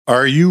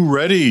Are you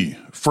ready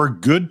for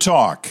good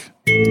talk?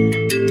 And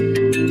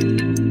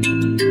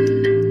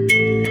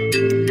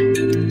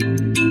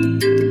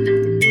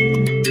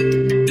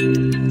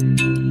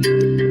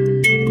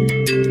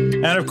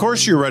of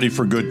course you're ready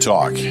for good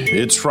talk.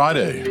 It's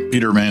Friday.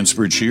 Peter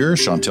Mansbridge here,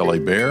 Chantal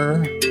and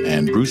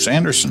and Bruce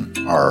Anderson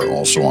are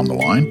also on the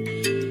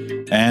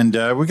line. And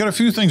we've got a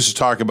few things to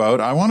talk about.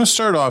 I want to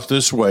start off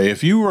this way.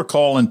 If you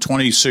recall in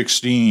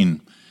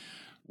 2016,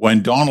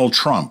 when Donald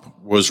Trump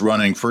was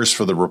running first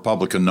for the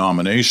Republican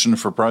nomination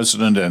for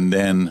president and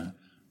then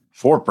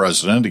for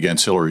president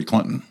against Hillary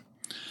Clinton,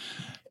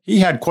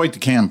 he had quite the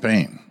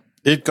campaign.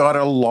 It got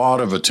a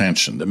lot of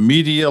attention. The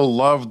media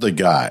loved the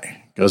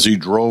guy because he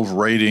drove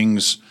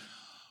ratings.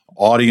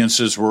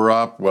 Audiences were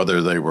up,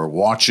 whether they were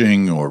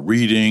watching or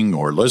reading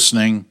or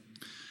listening.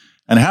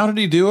 And how did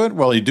he do it?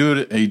 Well, he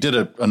did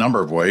it a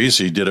number of ways.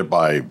 He did it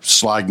by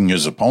slagging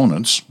his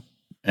opponents,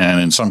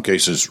 and in some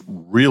cases,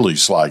 really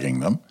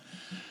slagging them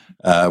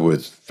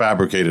with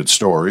fabricated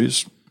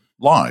stories,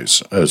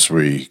 lies, as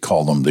we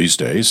call them these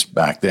days.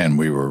 Back then,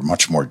 we were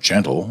much more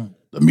gentle,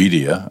 the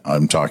media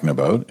I'm talking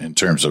about, in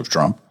terms of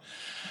Trump.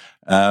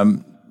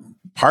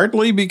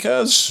 Partly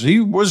because he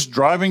was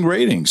driving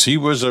ratings. He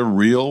was a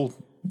real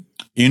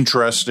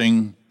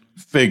interesting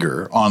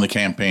figure on the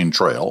campaign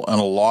trail,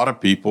 and a lot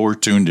of people were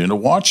tuned into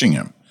watching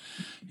him.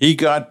 He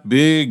got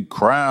big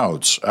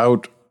crowds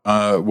out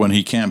when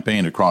he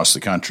campaigned across the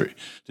country.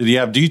 Did he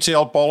have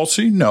detailed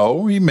policy?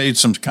 No. He made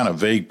some kind of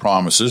vague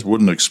promises,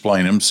 wouldn't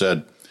explain them,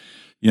 said,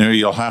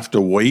 you'll have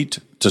to wait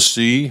to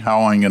see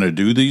how I'm going to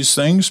do these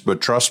things, but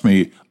trust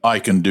me, I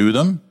can do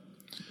them.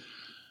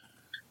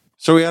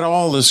 So he had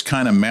all this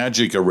kind of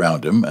magic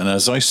around him, and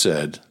as I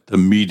said, the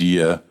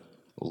media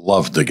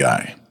loved the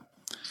guy.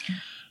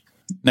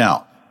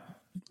 Now,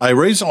 I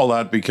raise all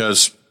that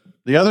because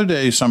the other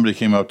day somebody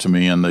came up to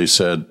me and they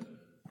said,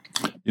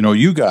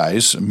 you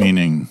guys,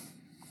 meaning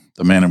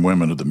the men and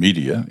women of the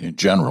media in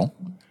general,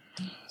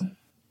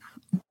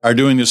 are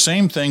doing the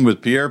same thing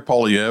with Pierre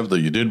Poilievre that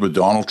you did with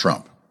Donald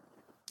Trump.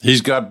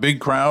 He's got big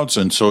crowds,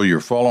 and so you're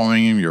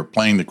following him, you're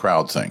playing the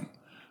crowd thing.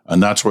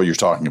 And that's what you're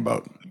talking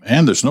about.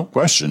 And there's no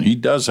question, he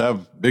does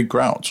have big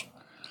crowds.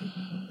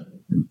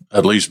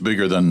 At least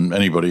bigger than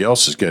anybody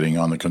else is getting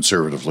on the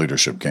conservative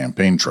leadership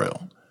campaign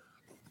trail.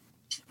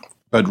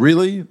 But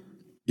really,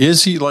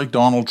 is he like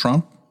Donald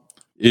Trump?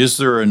 Is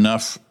there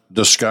enough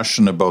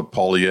discussion about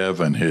Poilievre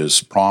and his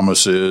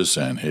promises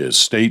and his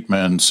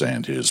statements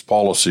and his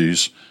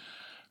policies?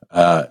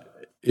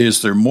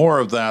 Is there more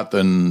of that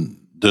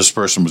than this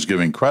person was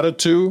giving credit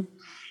to?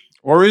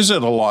 Or is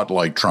it a lot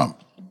like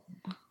Trump,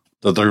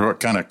 that they're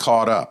kind of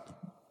caught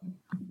up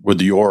with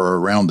the aura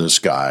around this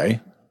guy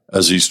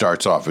as he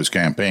starts off his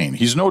campaign?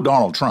 He's no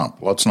Donald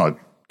Trump. Let's not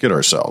kid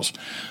ourselves.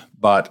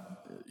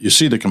 But you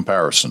see the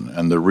comparison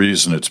and the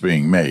reason it's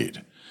being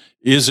made.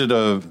 Is it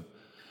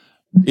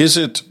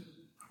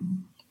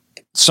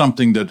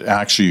something that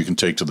actually you can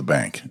take to the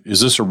bank? Is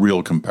this a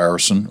real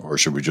comparison, or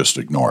should we just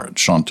ignore it?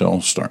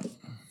 Chantal, start.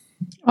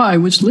 I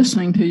was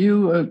listening to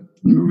you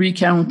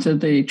recount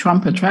the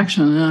Trump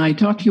attraction, and I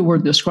thought you were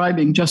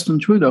describing Justin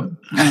Trudeau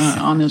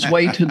on his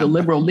way to the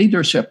Liberal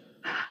leadership.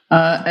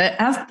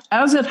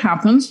 As it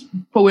happens,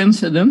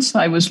 coincidence,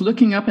 I was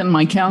looking up in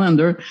my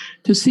calendar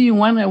to see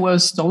when it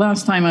was the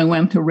last time I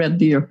went to Red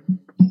Deer,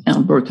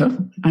 Alberta.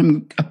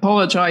 I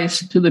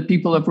apologize to the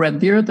people of Red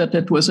Deer that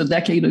it was a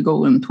decade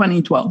ago in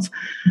 2012.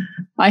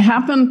 I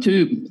happened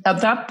to,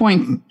 at that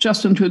point,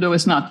 Justin Trudeau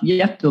is not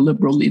yet the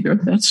Liberal leader.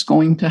 That's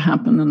going to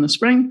happen in the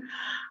spring.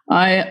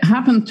 I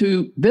happened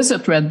to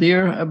visit Red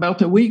Deer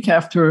about a week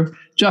after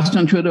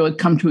Justin Trudeau had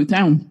come to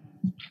town.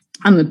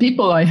 And the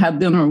people I had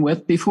dinner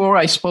with before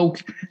I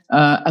spoke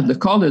at the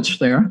college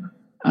there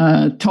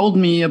told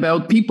me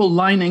about people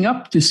lining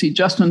up to see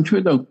Justin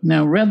Trudeau.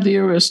 Now, Red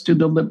Deer is to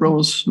the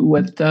Liberals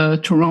what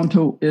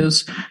Toronto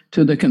is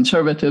to the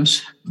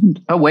Conservatives,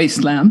 a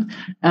wasteland.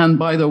 And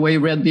by the way,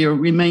 Red Deer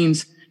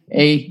remains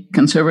a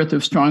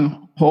Conservative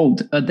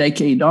stronghold a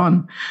decade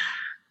on.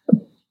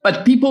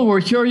 But people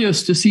were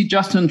curious to see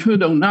Justin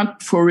Trudeau,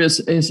 not for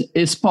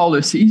his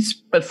policies,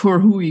 but for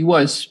who he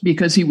was,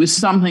 because he was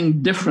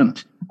something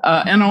different.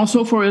 And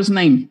also for his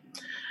name.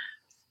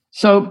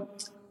 So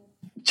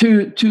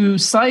to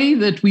say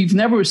that we've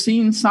never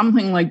seen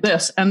something like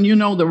this, and you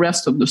know the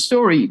rest of the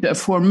story, the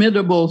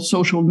formidable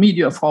social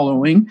media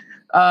following,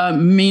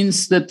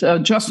 means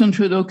that Justin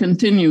Trudeau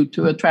continued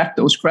to attract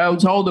those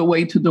crowds all the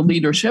way to the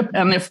leadership.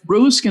 And if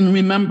Bruce can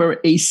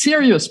remember a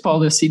serious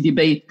policy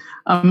debate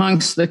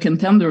amongst the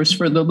contenders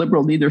for the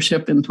Liberal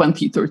leadership in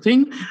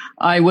 2013,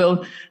 I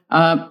will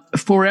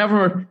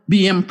forever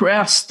be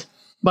impressed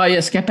by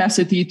his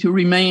capacity to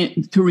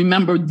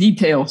remember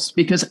details,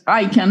 because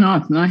I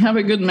cannot, and I have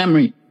a good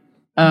memory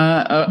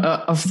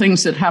of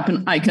things that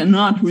happened. I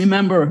cannot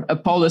remember a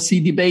policy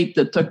debate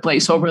that took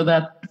place over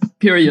that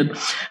period.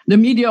 The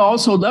media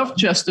also loved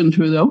Justin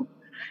Trudeau.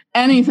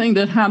 Anything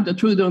that had the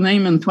Trudeau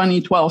name in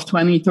 2012,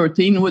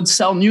 2013 would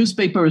sell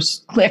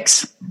newspapers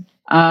clicks.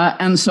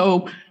 And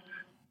so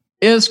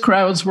his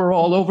crowds were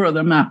all over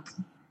the map.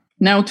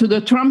 Now, to the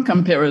Trump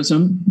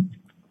comparison,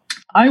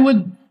 I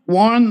would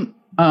warn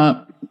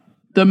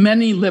the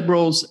many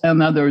liberals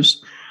and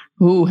others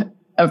who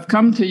have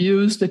come to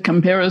use the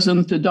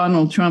comparison to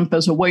Donald Trump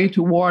as a way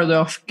to ward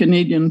off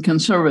Canadian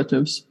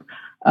conservatives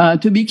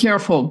to be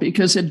careful,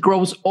 because it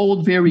grows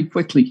old very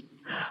quickly.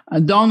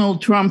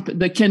 Donald Trump,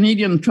 the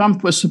Canadian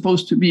Trump, was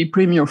supposed to be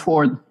Premier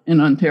Ford in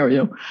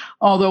Ontario,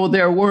 although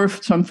there were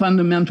some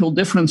fundamental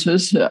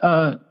differences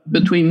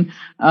between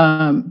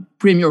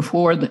Premier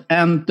Ford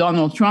and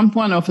Donald Trump.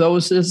 One of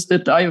those is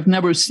that I have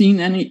never seen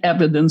any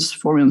evidence,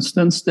 for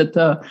instance,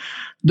 that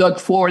Doug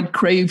Ford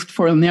craved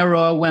for an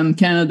era when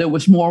Canada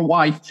was more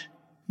white,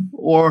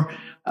 or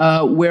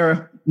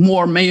where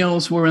more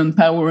males were in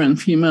power and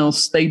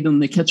females stayed in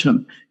the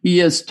kitchen. He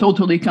is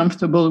totally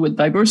comfortable with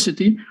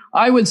diversity.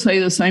 I would say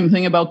the same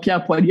thing about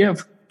Pierre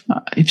Poilievre.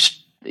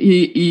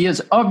 He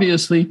is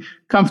obviously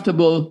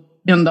comfortable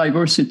in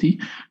diversity,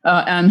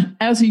 and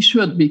as he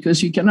should,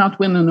 because you cannot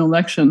win an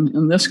election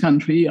in this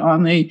country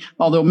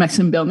although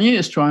Maxime Bernier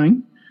is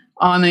trying,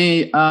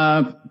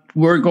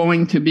 we're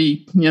going to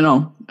be,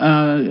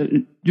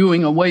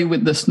 doing away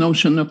with this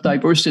notion of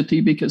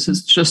diversity because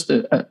it's just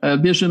a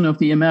vision of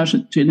the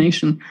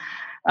imagination.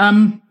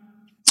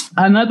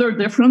 Another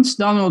difference,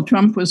 Donald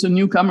Trump was a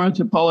newcomer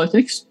to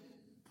politics.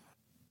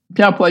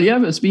 Pierre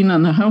Poilievre has been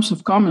in the House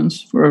of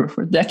Commons for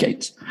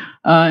decades,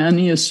 and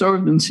he has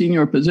served in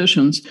senior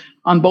positions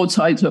on both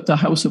sides of the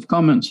House of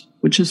Commons,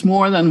 which is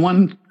more than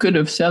one could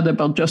have said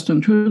about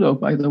Justin Trudeau,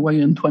 by the way,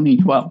 in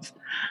 2012.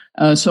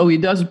 So he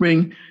does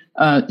bring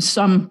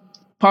some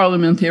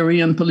parliamentary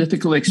and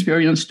political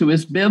experience to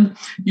his bid.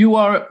 You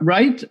are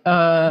right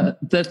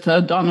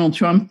that Donald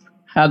Trump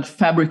had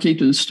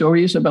fabricated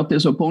stories about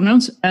his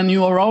opponents, and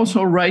you are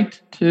also right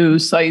to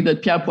say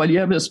that Pierre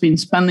Poilievre has been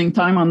spending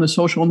time on the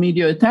social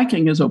media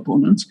attacking his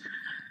opponents.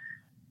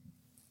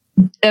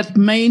 It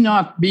may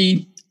not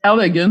be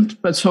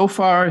elegant, but so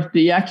far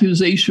the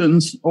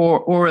accusations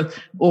or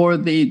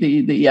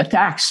the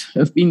attacks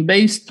have been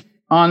based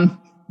on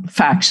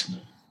facts.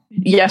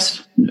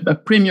 Yes,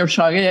 Premier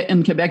Charest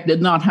in Quebec did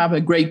not have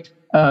a great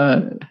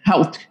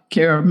health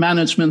care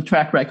management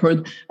track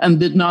record and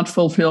did not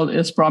fulfill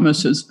his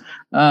promises.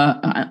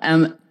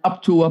 And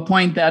up to a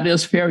point, that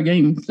is fair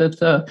game,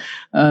 that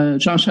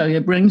Jean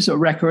Charest brings a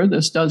record,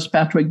 as does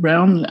Patrick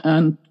Brown,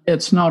 and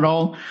it's not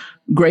all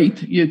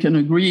great. You can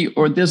agree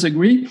or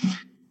disagree.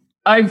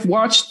 I've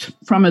watched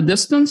from a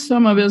distance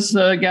some of his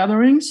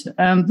gatherings,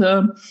 and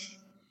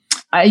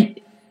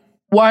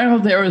while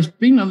there has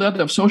been a lot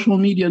of social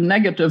media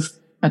negative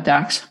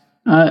attacks,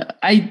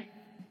 I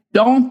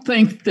don't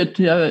think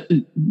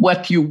that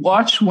what you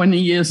watch when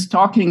he is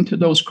talking to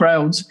those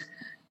crowds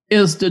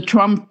is the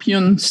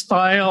Trumpian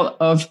style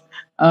of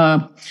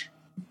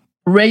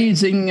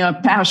raising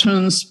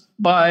passions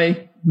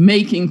by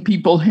making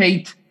people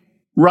hate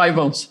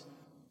rivals.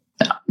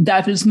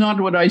 That is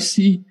not what I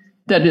see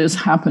that is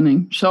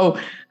happening. So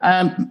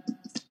I'm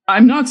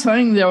not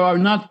saying there are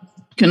not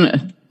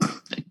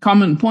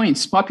common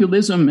points.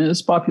 Populism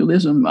is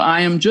populism.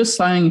 I am just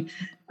saying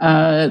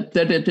that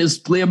it is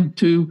glib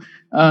to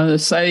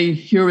say,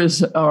 here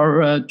is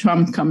our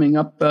Trump coming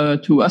up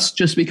to us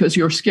just because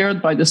you're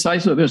scared by the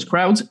size of his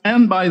crowds.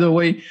 And by the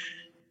way,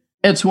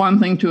 it's one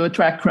thing to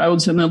attract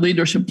crowds in a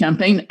leadership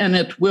campaign, and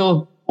it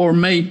will or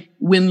may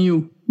win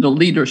you the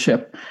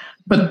leadership.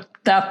 But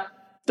that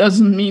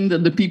doesn't mean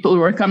that the people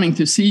who are coming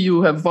to see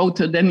you have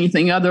voted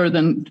anything other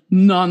than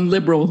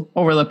non-liberal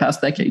over the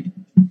past decade.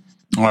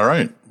 All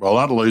right. Well,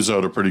 that lays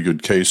out a pretty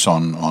good case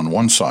on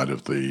one side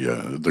of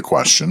the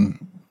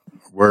question.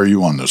 Where are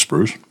you on this,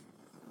 Bruce?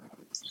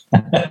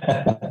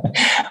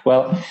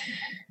 Well,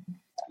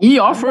 he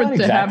offered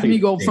to have me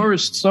go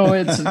first, so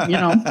it's,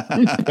 No,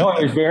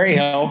 it was very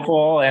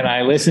helpful, and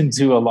I listened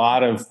to a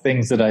lot of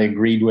things that I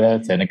agreed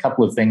with, and a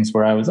couple of things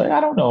where I was like,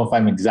 I don't know if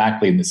I'm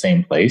exactly in the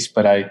same place,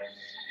 but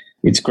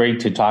it's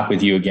great to talk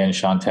with you again,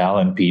 Chantal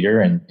and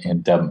Peter, and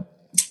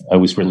I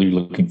was really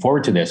looking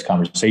forward to this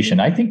conversation.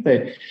 I think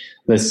that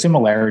the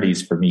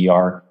similarities for me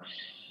are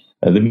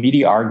the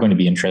media are going to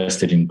be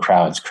interested in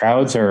crowds.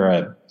 Crowds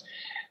are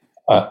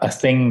a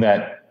thing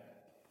that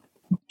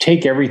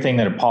take everything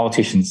that a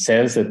politician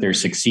says that they're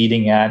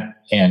succeeding at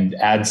and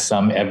add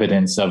some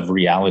evidence of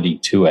reality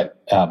to it,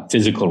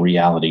 physical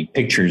reality.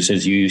 Pictures,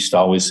 as you used to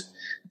always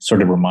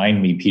sort of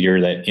remind me, Peter,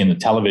 that in the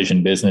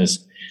television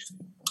business,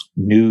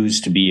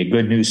 news, to be a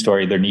good news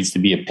story, there needs to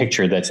be a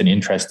picture that's an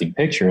interesting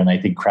picture. And I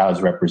think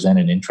crowds represent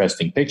an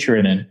interesting picture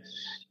and an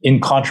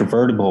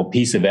incontrovertible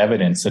piece of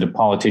evidence that a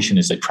politician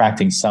is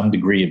attracting some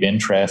degree of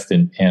interest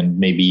and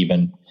maybe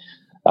even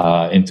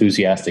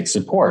enthusiastic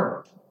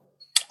support.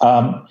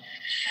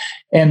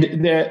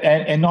 And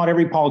not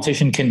every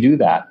politician can do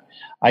that.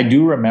 I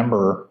do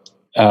remember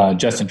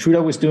Justin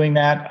Trudeau was doing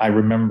that. I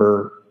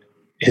remember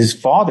his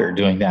father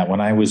doing that when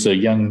I was a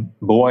young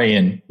boy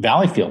in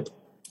Valleyfield.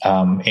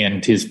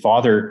 And his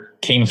father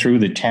came through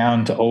the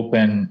town to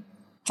open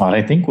what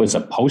I think was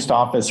a post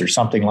office or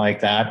something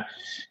like that.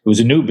 It was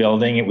a new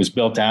building. It was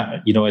built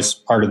out, as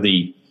part of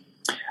the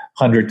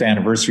 100th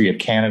anniversary of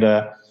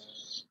Canada.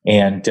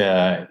 And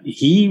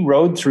he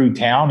rode through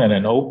town in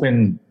an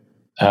open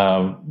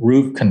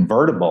roof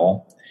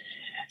convertible.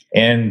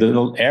 And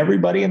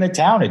everybody in the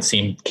town, it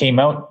seemed, came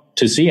out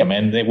to see him.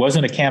 And it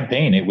wasn't a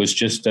campaign. It was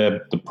just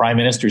the prime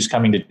minister's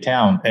coming to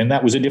town. And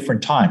that was a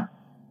different time.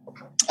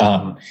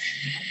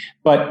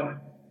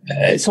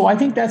 So I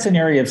think that's an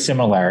area of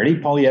similarity.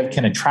 Poilievre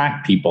can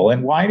attract people.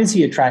 And why does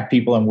he attract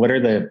people? And what are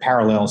the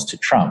parallels to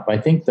Trump? I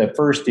think the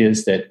first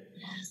is that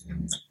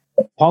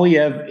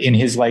Poilievre, in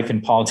his life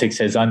in politics,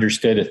 has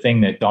understood a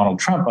thing that Donald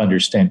Trump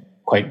understood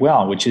quite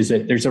well, which is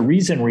that there's a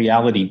reason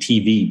reality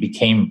TV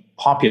became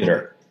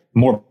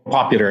more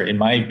popular, in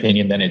my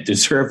opinion, than it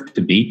deserved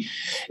to be.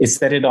 It's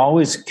that it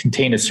always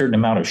contained a certain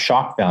amount of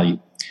shock value.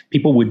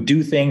 People would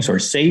do things or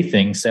say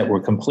things that were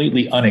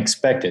completely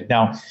unexpected.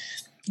 Now,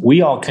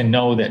 we all can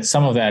know that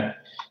some of that,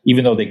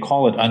 even though they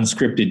call it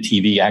unscripted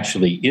TV,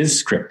 actually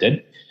is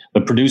scripted.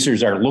 The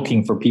producers are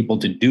looking for people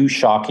to do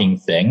shocking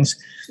things.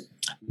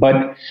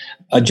 But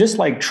just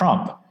like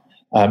Trump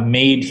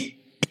made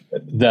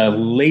the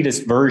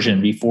latest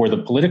version before the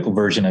political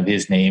version of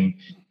his name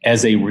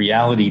as a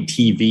reality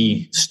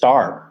TV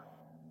star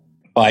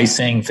by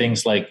saying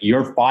things like,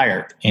 "You're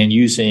fired," and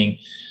using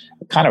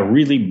kind of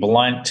really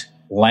blunt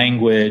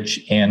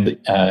language. And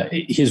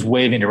his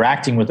way of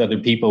interacting with other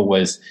people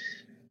was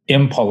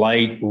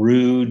impolite,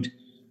 rude,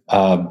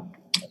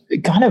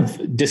 kind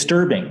of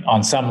disturbing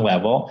on some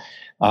level.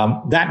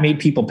 That made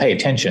people pay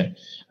attention.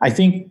 I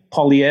think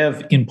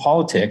Poilievre in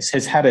politics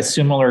has had a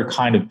similar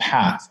kind of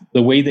path.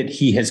 The way that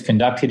he has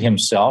conducted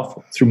himself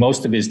through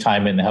most of his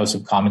time in the House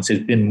of Commons has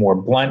been more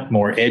blunt,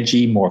 more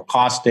edgy, more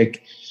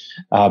caustic,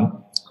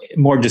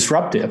 more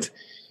disruptive.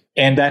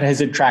 And that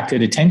has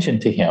attracted attention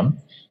to him.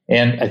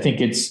 And I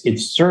think it's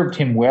served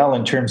him well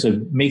in terms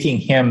of making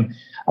him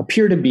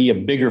appear to be a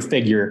bigger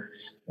figure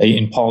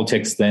in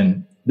politics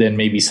than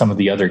maybe some of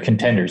the other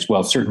contenders.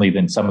 Well, certainly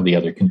than some of the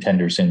other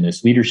contenders in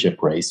this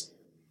leadership race.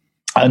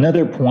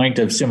 Another point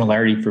of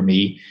similarity for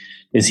me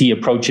is he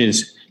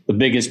approaches the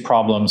biggest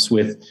problems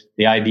with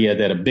the idea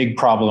that a big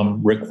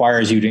problem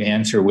requires you to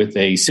answer with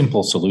a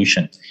simple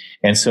solution.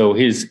 And so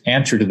his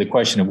answer to the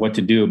question of what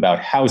to do about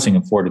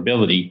housing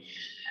affordability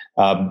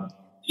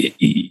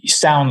it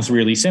sounds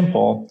really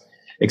simple,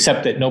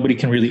 except that nobody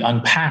can really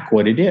unpack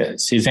what it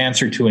is. His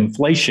answer to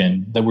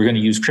inflation, that we're going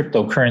to use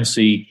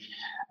cryptocurrency,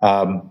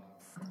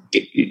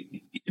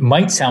 it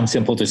might sound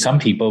simple to some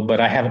people, but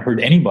I haven't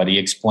heard anybody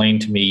explain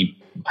to me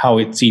how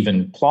it's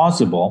even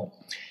plausible.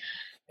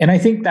 And I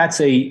think that's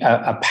a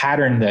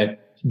pattern that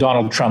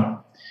Donald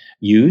Trump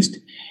used.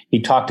 He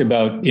talked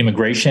about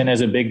immigration as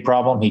a big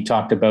problem. He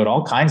talked about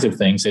all kinds of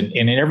things. And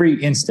in every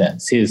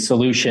instance, his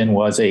solution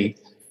was a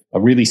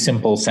really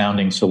simple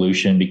sounding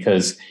solution,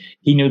 because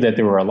he knew that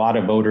there were a lot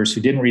of voters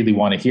who didn't really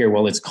want to hear,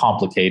 well, it's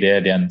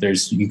complicated and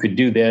you could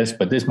do this,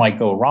 but this might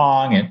go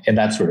wrong, and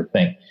that sort of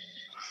thing.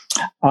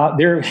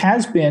 There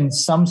has been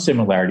some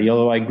similarity,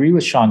 although I agree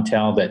with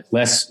Chantal that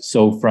less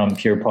so from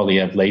Pierre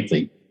Poilievre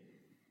lately.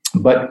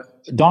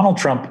 But Donald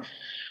Trump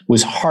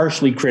was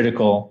harshly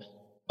critical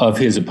of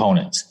his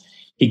opponents.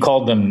 He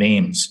called them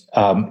names.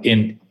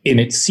 And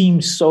it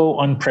seemed so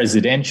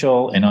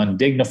unpresidential and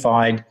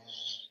undignified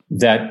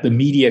that the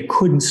media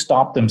couldn't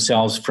stop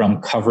themselves from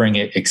covering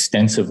it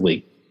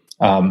extensively.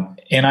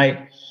 And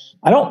I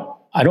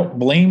don't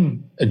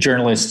blame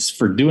journalists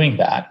for doing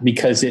that,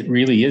 because it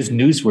really is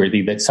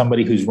newsworthy that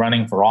somebody who's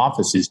running for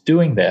office is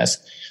doing this.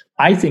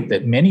 I think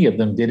that many of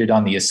them did it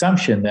on the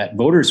assumption that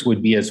voters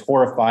would be as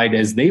horrified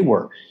as they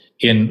were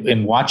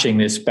in watching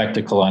this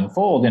spectacle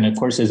unfold. And of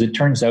course, as it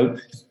turns out,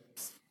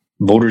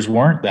 a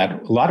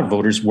lot of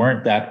voters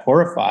weren't that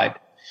horrified.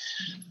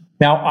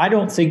 Now, I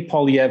don't think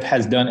Poilievre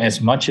has done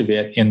as much of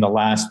it in the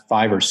last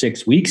 5 or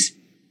 6 weeks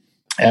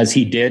as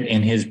he did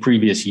in his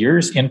previous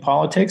years in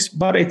politics,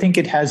 but I think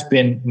it has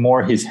been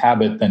more his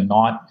habit than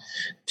not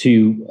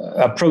to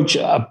approach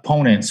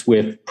opponents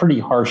with pretty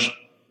harsh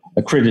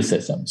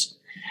criticisms.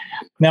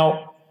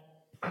 Now,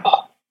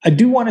 I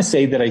do want to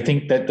say that I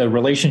think that the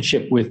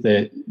relationship with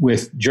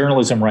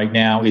journalism right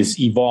now is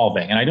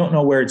evolving, and I don't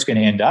know where it's going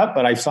to end up,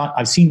 but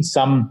I've seen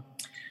some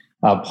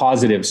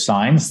positive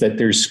signs that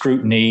there's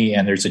scrutiny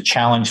and there's a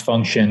challenge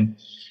function.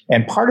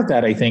 And part of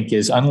that, I think,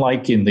 is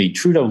unlike in the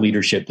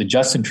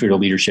Justin Trudeau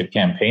leadership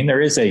campaign,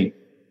 there's at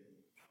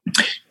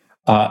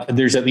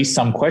least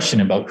some question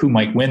about who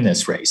might win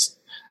this race,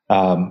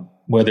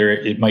 whether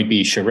it might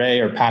be Charest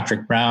or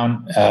Patrick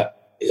Brown.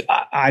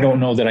 I don't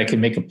know that I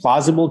can make a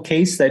plausible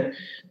case that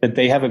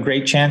they have a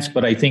great chance,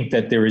 but I think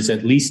that there is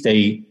at least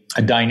a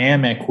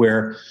dynamic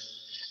where,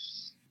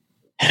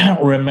 I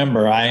don't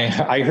remember.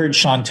 I heard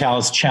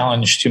Chantal's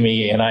challenge to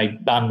me, and I'm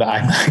not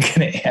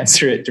going to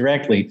answer it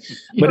directly.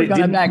 You're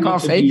going to back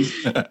off, eh?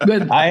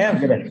 Good. I am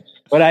going to.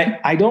 But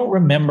I don't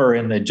remember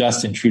in the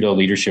Justin Trudeau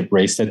leadership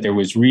race that there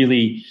was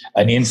really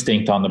an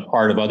instinct on the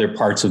part of other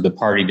parts of the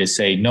party to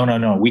say,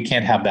 no, we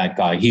can't have that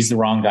guy. He's the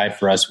wrong guy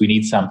for us. We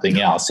need something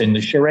else. And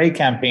the Charest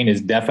campaign is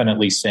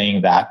definitely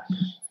saying that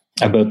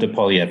about the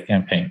Poilievre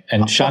campaign.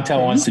 And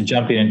Chantal wants to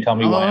jump in and tell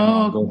me why I'm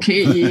wrong.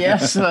 Okay,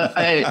 yes,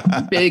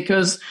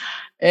 because...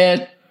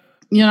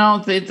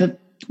 the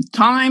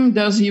time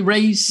does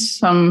erase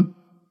some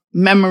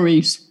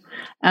memories.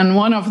 And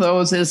one of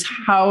those is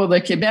how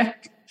the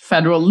Quebec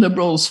federal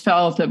Liberals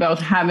felt about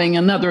having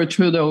another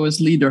Trudeau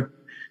as leader,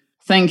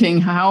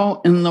 thinking,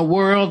 how in the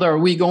world are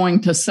we going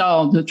to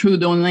sell the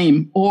Trudeau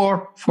name?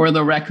 Or, for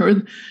the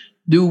record,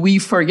 do we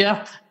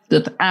forget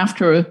that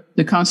after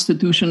the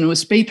Constitution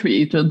was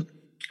patriated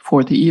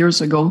 40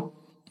 years ago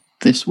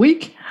this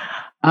week,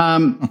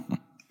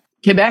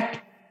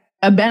 Quebec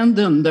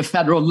abandoned the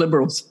federal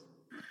Liberals.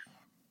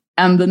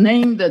 And the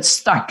name that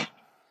stuck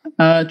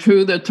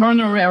through the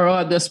Turner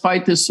era,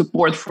 despite his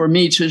support for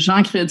Meach,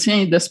 Jean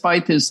Chrétien,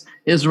 despite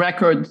his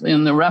record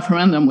in the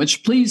referendum,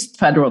 which pleased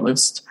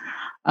Federalists,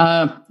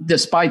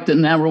 despite the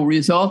narrow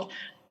result,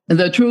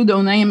 the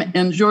Trudeau name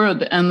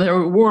endured, and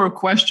there were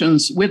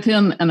questions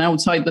within and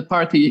outside the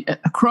party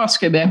across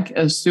Quebec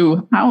as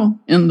to how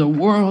in the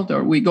world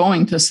are we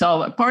going to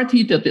sell a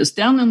party that is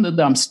down in the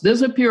dumps,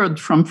 disappeared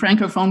from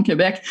Francophone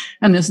Quebec,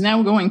 and is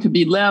now going to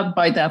be led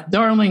by that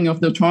darling of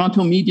the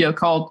Toronto media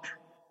called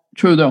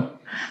Trudeau.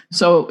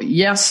 So,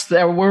 yes,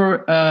 there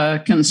were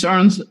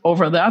concerns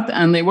over that,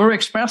 and they were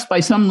expressed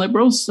by some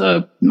Liberals.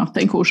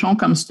 Martin Cochon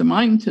comes to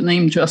mind, to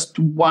name just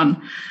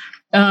one.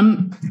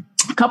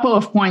 A couple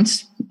of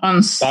points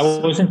on...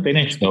 That wasn't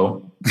finished,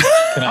 though.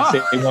 Can I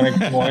say one or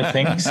two more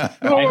things? Sure.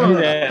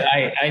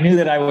 I knew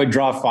that I would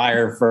draw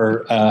fire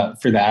for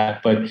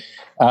that, but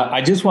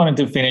I just wanted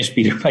to finish,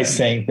 Peter, by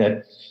saying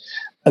that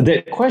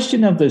the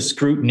question of the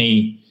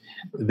scrutiny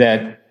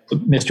that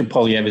Mr.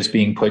 Poilievre is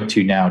being put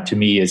to now, to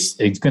me,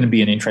 it's going to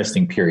be an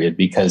interesting period,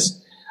 because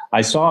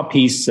I saw a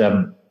piece,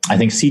 I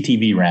think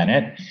CTV ran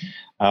it,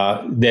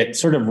 that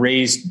sort of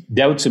raised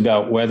doubts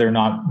about whether or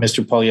not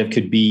Mr. Poilievre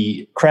could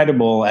be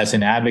credible as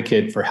an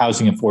advocate for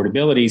housing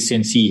affordability,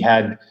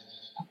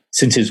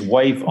 since his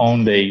wife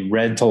owned a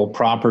rental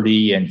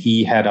property and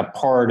he had a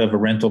part of a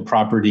rental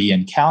property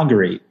in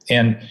Calgary.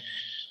 And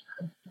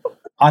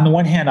on the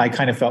one hand, I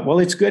kind of felt, well,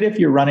 it's good if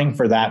you're running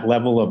for that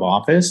level of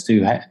office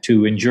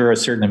to endure a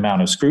certain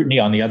amount of scrutiny.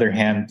 On the other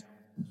hand,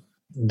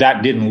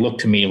 that didn't look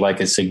to me like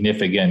a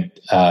significant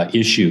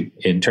issue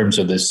in terms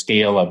of the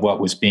scale of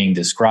what was being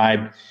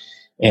described.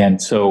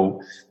 And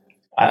so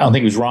I don't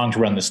think it was wrong to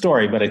run the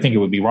story, but I think it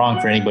would be wrong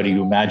for anybody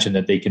to imagine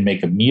that they can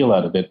make a meal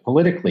out of it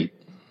politically.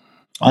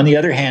 On the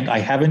other hand, I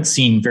haven't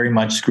seen very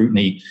much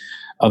scrutiny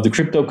of the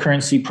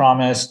cryptocurrency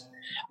promise.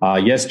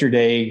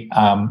 Yesterday,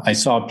 I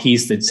saw a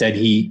piece that said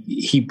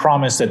he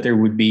promised that there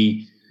would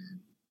be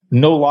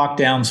no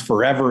lockdowns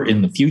forever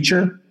in the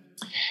future,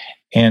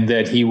 and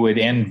that he would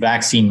end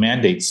vaccine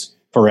mandates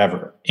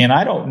forever. And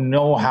I don't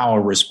know how a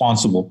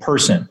responsible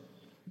person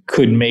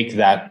could make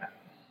that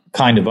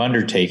kind of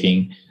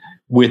undertaking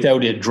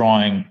without it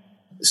drawing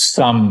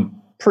some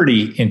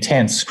pretty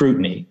intense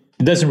scrutiny.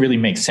 It doesn't really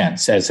make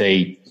sense as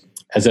a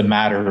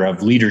matter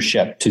of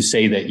leadership to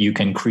say that you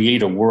can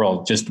create a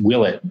world, just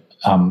will it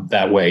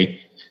that way,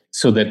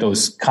 so that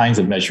those kinds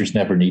of measures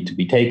never need to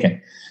be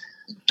taken.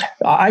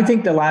 I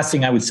think the last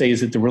thing I would say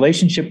is that the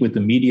relationship with the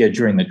media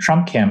during the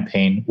Trump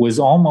campaign was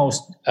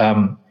almost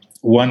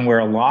one where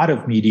a lot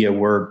of media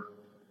were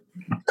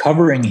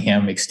covering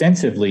him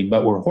extensively,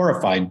 but were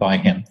horrified by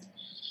him.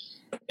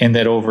 And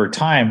that over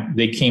time,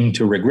 they came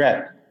to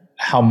regret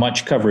how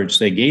much coverage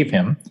they gave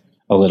him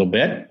a little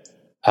bit.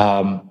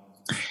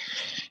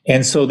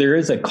 And so there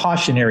is a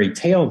cautionary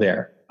tale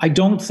there. I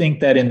don't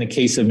think that in the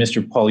case of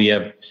Mr.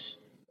 Poilievre,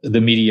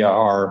 the media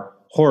are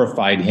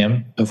horrified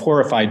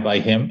by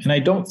him. And I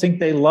don't think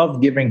they love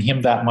giving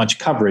him that much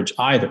coverage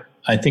either.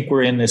 I think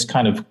we're in this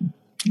kind of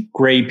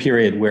gray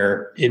period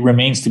where it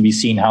remains to be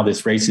seen how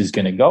this race is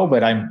going to go.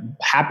 But I'm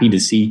happy to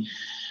see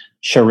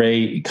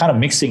Charest kind of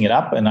mixing it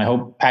up, and I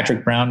hope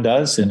Patrick Brown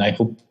does, and I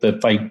hope the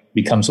fight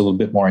becomes a little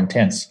bit more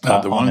intense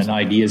on an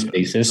ideas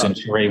basis, and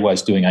Charest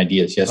was doing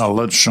ideas yesterday. I'll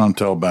let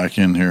Chantal back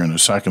in here in a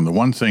second. The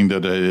one thing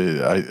that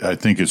I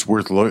think is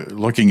worth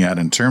looking at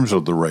in terms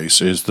of the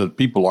race is that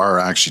people are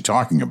actually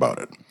talking about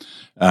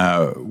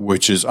it,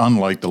 which is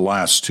unlike the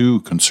last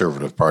two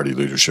Conservative Party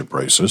leadership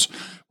races,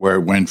 where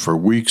it went for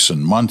weeks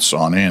and months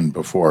on end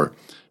before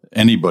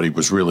anybody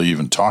was really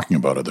even talking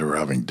about it. They were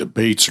having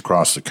debates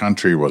across the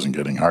country, wasn't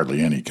getting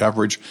hardly any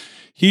coverage.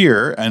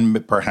 Here,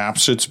 and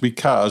perhaps it's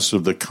because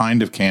of the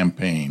kind of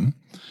campaign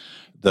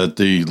that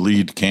the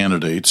lead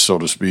candidates, so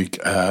to speak,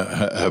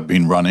 have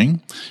been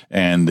running,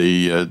 and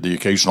the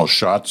occasional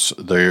shots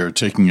they're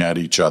taking at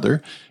each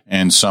other,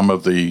 and some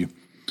of the,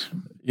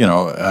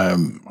 I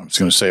was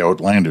going to say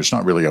outlandish,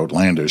 not really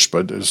outlandish,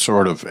 but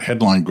sort of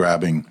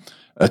headline-grabbing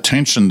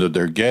attention that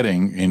they're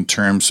getting in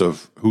terms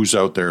of who's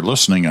out there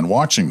listening and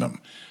watching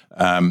them.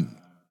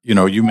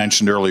 You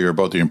mentioned earlier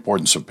about the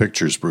importance of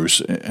pictures,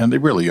 Bruce, and they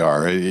really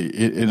are. And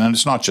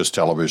it's not just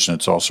television;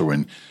 it's also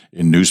in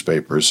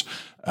newspapers.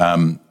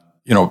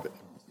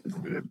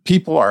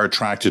 People are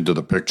attracted to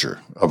the picture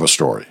of a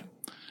story,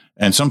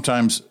 and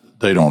sometimes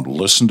they don't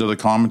listen to the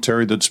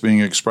commentary that's being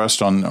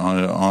expressed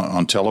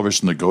on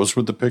television that goes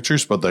with the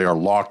pictures, but they are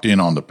locked in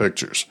on the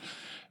pictures.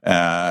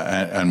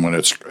 And when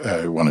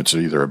it's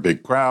either a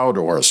big crowd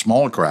or a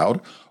small crowd,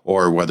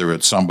 or whether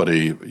it's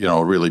somebody,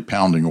 really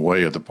pounding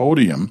away at the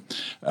podium,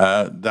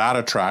 that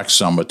attracts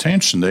some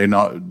attention. They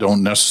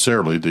don't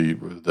necessarily,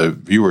 the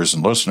viewers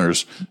and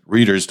listeners,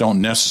 readers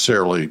don't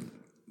necessarily,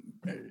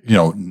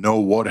 know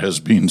what has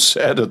been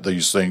said at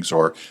these things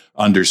or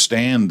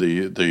understand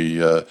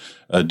the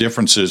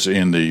differences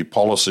in the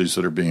policies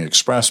that are being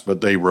expressed, but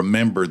they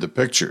remember the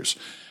pictures.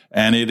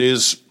 And it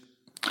is,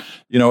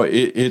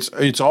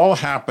 it's all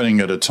happening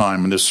at a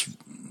time, and this,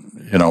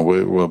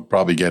 we'll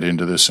probably get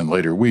into this in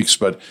later weeks,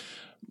 but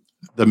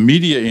the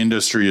media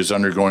industry is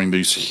undergoing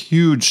these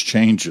huge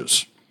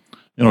changes.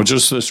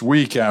 Just this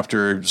week,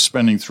 after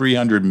spending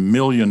 $300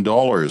 million,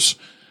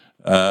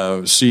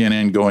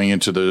 CNN going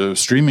into the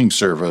streaming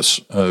service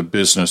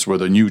business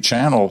with a new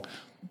channel,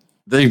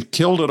 they've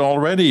killed it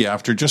already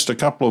after just a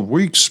couple of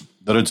weeks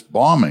that it's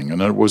bombing.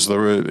 And it was there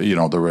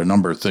were a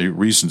number of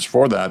reasons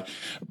for that,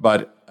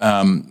 but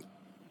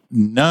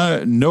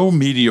no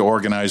media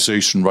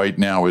organization right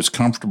now is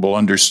comfortable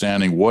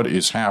understanding what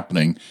is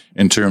happening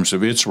in terms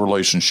of its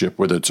relationship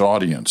with its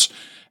audience.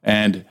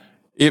 And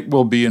it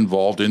will be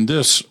involved in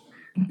this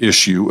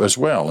issue as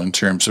well in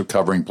terms of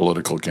covering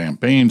political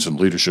campaigns and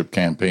leadership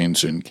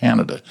campaigns in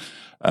Canada.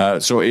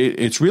 So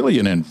it's really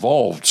an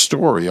involved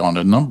story on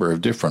a number of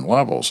different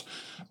levels.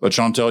 But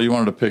Chantal, you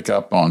wanted to pick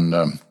up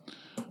on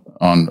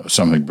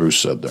something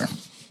Bruce said there.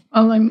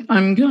 Well,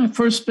 I'm going to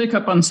first pick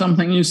up on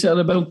something you said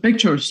about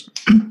pictures.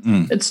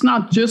 It's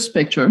not just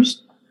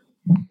pictures.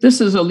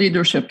 This is a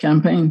leadership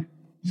campaign.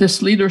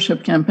 This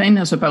leadership campaign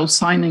is about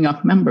signing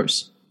up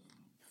members.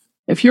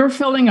 If you're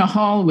filling a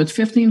hall with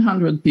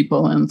 1,500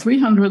 people and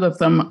 300 of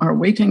them are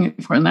waiting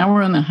for an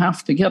hour and a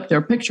half to get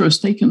their pictures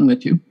taken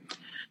with you,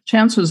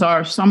 chances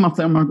are some of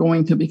them are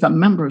going to become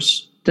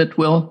members that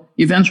will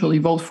eventually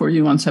vote for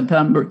you on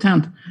September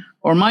 10th.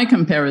 Or my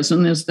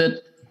comparison is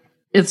that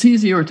it's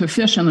easier to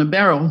fish in a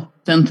barrel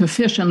than to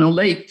fish in a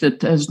lake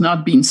that has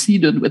not been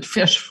seeded with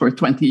fish for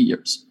 20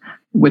 years,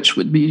 which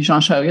would be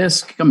Jean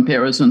Charest's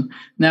comparison.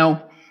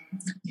 Now,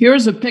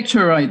 here's a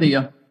picture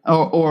idea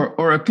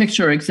or a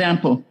picture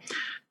example.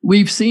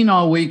 We've seen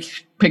all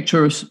week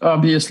pictures,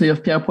 obviously,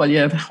 of Pierre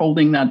Poilievre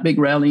holding that big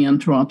rally in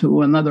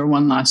Toronto, another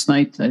one last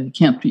night. I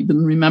can't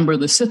even remember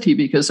the city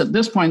because at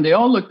this point, they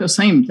all look the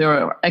same.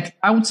 They're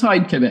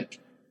outside Quebec.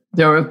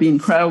 There have been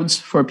crowds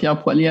for Pierre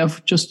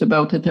Poilievre just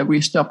about at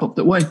every step of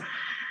the way.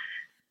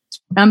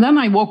 And then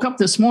I woke up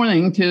this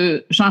morning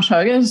to Jean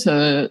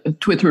Charest's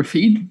Twitter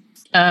feed,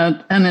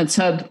 and it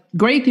said,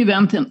 "Great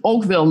event in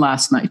Oakville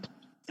last night.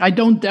 I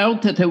don't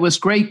doubt that it was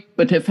great,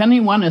 but if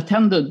anyone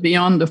attended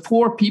beyond the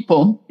 4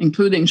 people,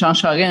 including Jean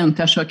Charest and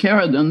Tasha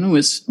Karadan, who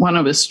is one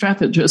of his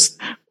strategists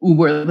who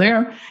were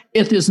there,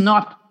 it is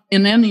not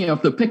in any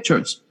of the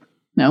pictures."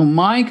 Now,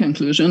 my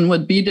conclusion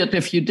would be that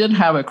if you did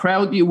have a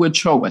crowd, you would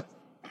show it.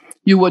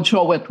 You would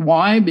show it.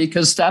 Why?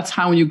 Because that's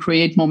how you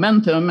create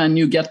momentum and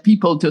you get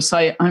people to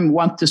say, "I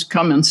want to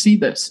come and see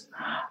this."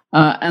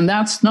 And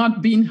that's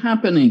not been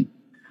happening.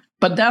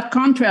 But that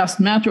contrast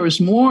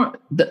matters more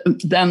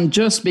than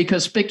just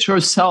because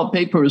pictures sell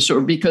papers or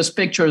because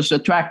pictures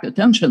attract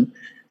attention.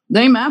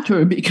 They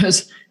matter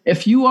because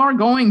if you are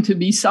going to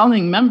be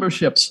selling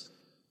memberships,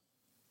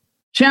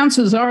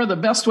 chances are the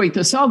best way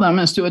to sell them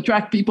is to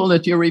attract people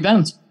at your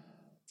event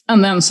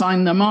and then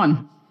sign them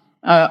on.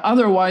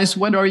 Otherwise,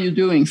 what are you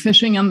doing?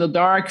 Fishing in the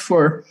dark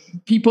for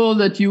people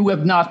that you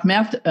have not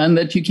met and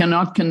that you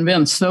cannot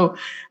convince. So,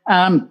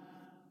 and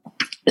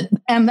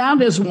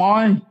that is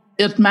why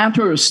it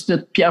matters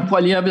that Pierre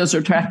Poilievre is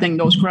attracting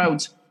those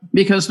crowds,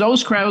 because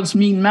those crowds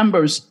mean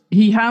members.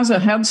 He has a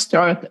head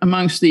start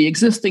amongst the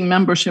existing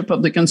membership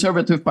of the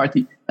Conservative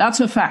Party. That's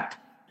a fact.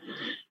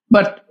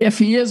 But if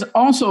he is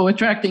also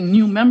attracting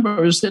new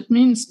members, it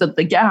means that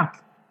the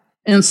gap,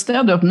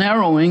 instead of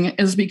narrowing,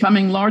 is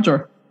becoming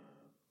larger.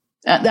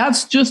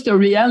 That's just a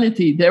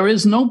reality. There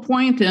is no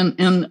point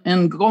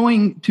in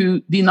going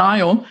to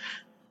denial.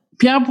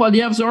 Pierre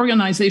Poilievre's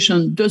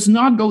organization does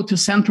not go to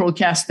central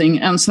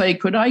casting and say,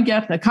 "Could I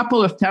get a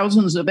couple of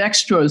thousands of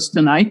extras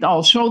tonight?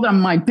 I'll show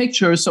them my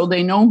picture so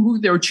they know who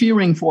they're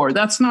cheering for."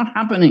 That's not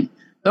happening.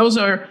 Those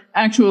are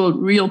actual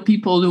real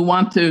people who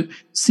want to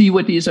see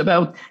what he's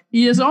about.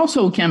 He is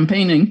also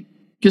campaigning,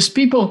 because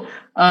people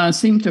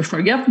seem to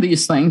forget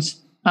these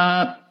things,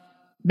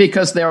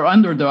 because they're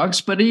underdogs,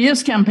 but he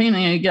is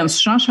campaigning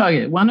against Jean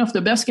Charest, one of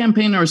the best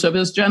campaigners of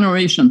his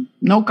generation,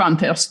 no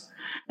contest,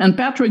 and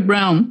Patrick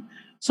Brown,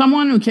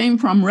 someone who came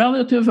from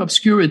relative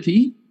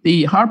obscurity,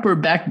 the Harper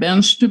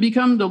backbench, to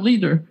become the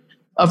leader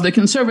of the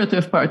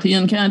Conservative Party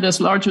in Canada's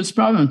largest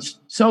province.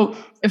 So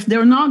if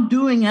they're not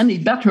doing any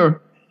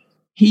better,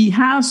 he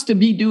has to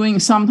be doing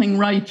something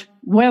right,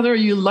 whether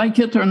you like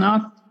it or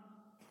not.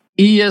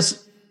 He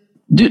is,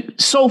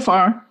 so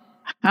far,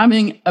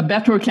 having a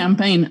better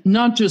campaign,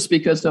 not just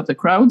because of the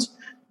crowds,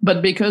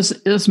 but because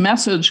his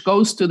message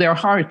goes to their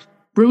heart.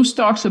 Bruce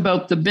talks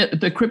about the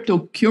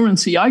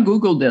cryptocurrency. I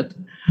Googled it.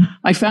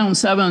 I found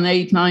 7,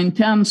 8, 9,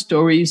 10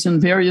 stories in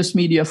various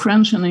media,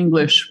 French and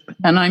English,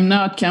 and I'm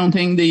not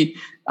counting the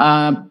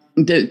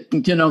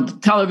the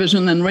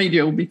television and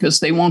radio, because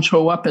they won't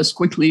show up as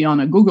quickly on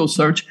a Google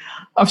search,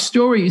 of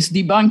stories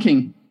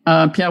debunking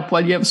Pierre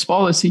Poilievre's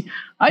policy.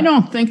 I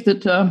don't think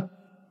that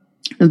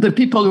the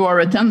people who are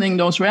attending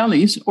those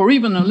rallies, or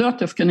even a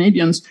lot of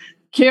Canadians,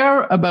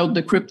 care about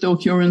the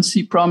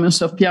cryptocurrency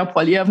promise of Pierre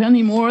Poilievre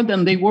any more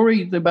than they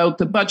worried about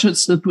the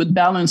budgets that would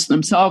balance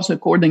themselves,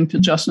 according to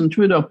Justin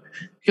Trudeau.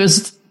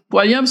 Because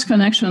Poilievre's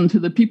connection to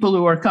the people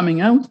who are coming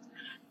out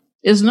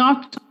is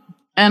not,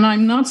 and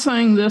I'm not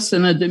saying this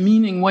in a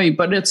demeaning way,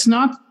 but it's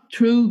not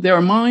through their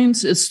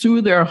minds, it's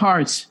through their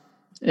hearts.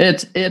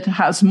 It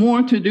has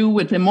more to do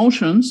with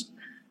emotions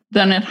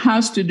than it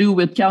has to do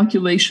with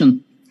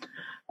calculation.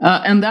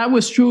 And that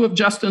was true of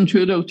Justin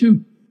Trudeau,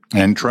 too.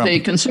 And Trump. The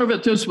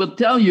Conservatives would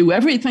tell you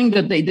everything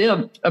that they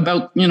did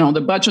about,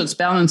 the budgets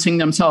balancing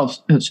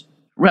themselves. It's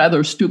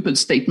rather stupid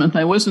statement.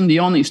 I wasn't the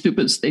only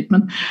stupid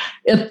statement.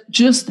 It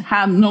just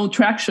had no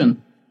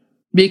traction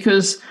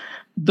because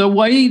the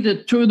way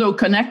that Trudeau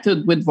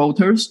connected with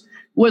voters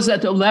was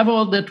at a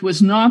level that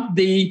was not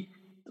the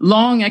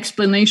long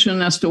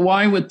explanation as to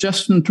why what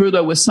Justin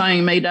Trudeau was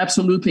saying made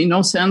absolutely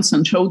no sense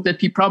and showed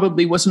that he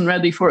probably wasn't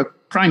ready for a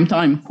prime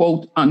time,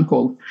 quote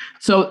unquote.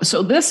 So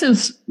this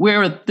is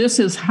where this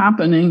is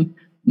happening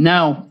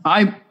now.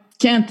 I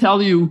can't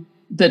tell you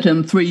that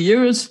in 3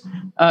 years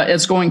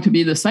it's going to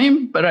be the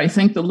same, but I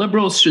think the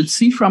Liberals should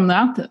see from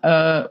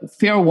that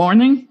fair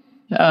warning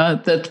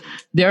that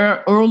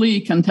their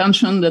early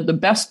contention that the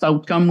best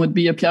outcome would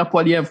be a Pierre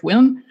Poilievre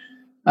win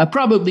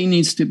probably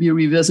needs to be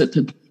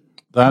revisited.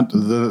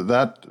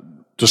 That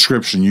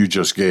description you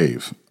just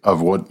gave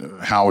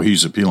of how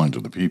he's appealing to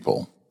the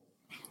people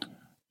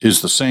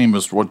is the same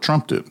as what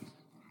Trump did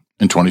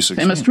in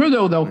 2016. Same as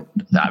Trudeau, though.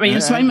 I mean,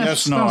 same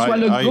as François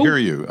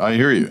Legault. I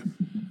hear you.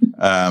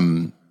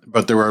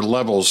 But there are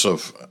levels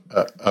of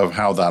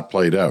how that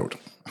played out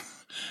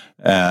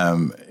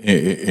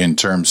in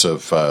terms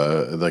of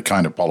the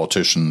kind of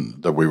politician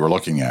that we were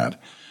looking at.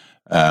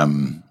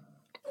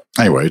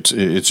 Anyway,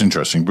 it's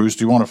interesting. Bruce,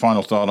 do you want a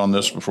final thought on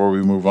this before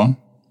we move on?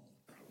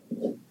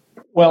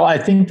 Well, I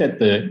think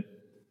that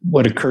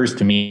what occurs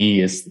to me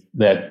is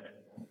that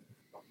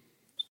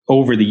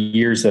over the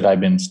years that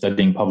I've been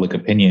studying public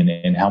opinion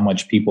and how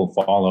much people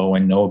follow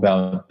and know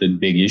about the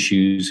big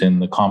issues and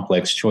the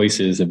complex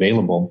choices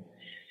available,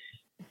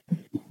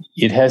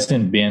 it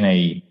hasn't been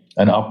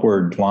an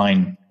upward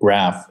line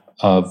graph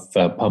of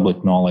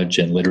public knowledge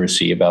and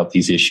literacy about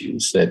these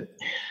issues. That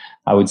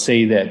I would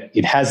say that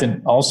it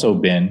hasn't also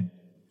been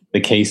the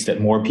case that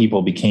more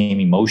people became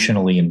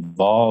emotionally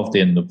involved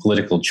in the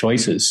political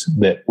choices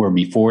that were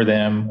before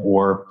them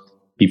or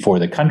before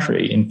the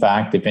country. In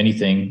fact, if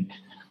anything,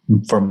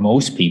 for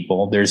most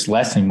people, there's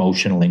less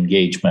emotional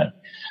engagement.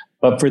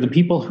 But for the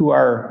people who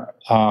are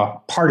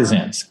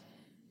partisans,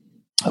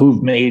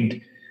 who've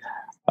made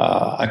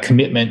a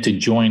commitment to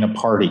join a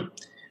party,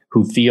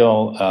 who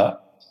feel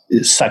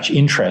such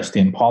interest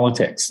in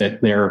politics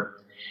that they're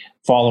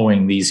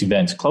following these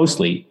events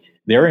closely,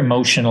 their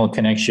emotional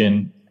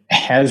connection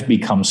has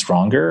become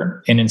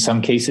stronger, and in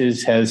some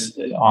cases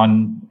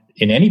in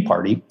any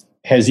party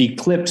has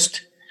eclipsed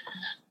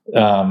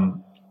the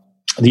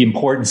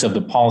importance of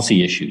the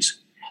policy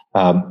issues.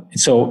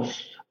 So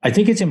I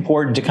think it's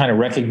important to kind of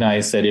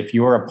recognize that if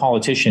you're a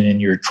politician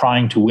and you're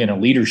trying to win a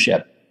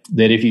leadership,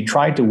 that if you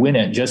try to win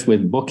it just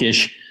with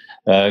bookish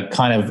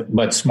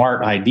but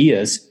smart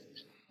ideas,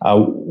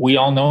 we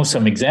all know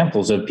some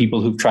examples of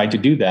people who've tried to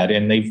do that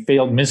and they've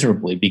failed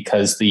miserably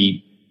because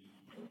the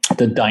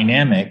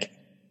dynamic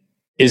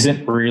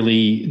isn't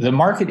really, the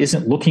market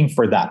isn't looking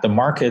for that. The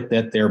market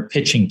that they're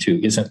pitching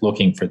to isn't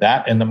looking for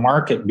that. And the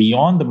market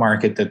beyond the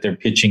market that they're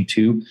pitching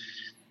to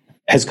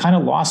has kind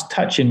of lost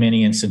touch in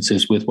many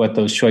instances with what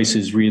those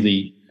choices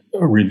really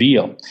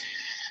reveal.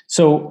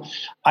 So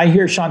I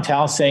hear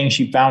Chantal saying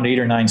she found 8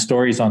 or 9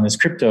 stories on this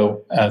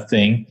crypto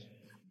thing.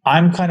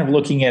 I'm kind of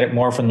looking at it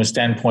more from the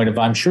standpoint of,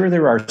 I'm sure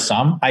there are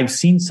some. I've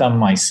seen some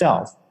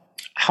myself.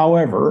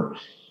 However,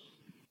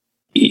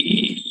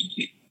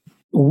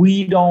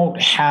 we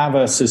don't have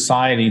a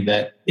society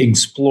that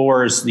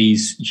explores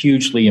these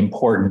hugely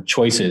important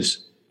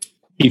choices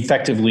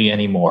effectively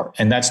anymore.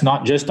 And that's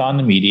not just on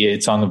the media,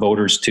 it's on the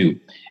voters too.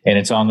 And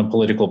it's on the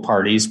political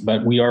parties,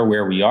 but we are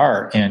where we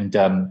are. And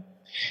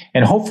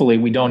hopefully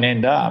we don't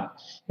end up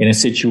in a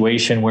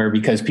situation where,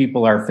 because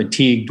people are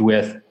fatigued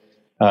with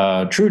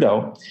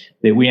Trudeau,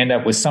 that we end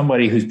up with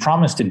somebody who's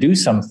promised to do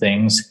some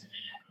things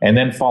and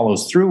then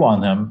follows through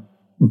on them,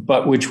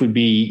 but which would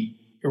be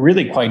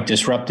really quite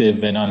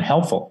disruptive and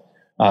unhelpful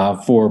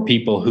for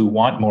people who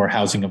want more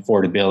housing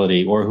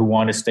affordability or who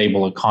want a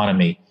stable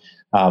economy.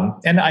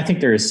 And I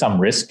think there is some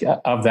risk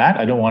of that.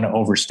 I don't want to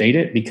overstate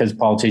it, because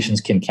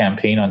politicians can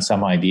campaign on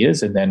some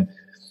ideas and then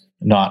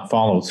not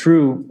follow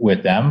through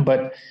with them.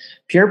 But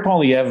Pierre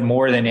Poilievre,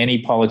 more than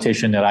any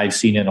politician that I've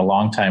seen in a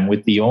long time,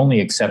 with the only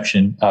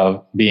exception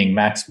of being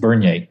Max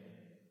Bernier,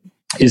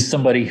 is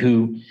somebody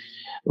who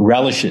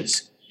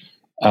relishes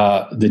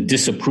the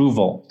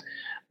disapproval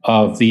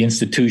of the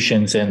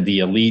institutions and the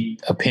elite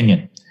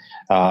opinion.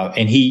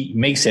 And he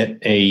makes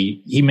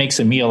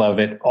a meal of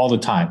it all the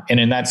time. And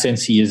in that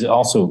sense, he is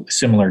also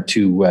similar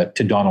to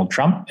Donald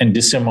Trump and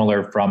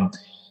dissimilar from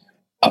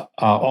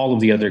all of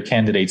the other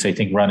candidates, I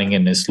think, running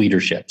in this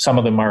leadership. Some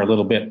of them are a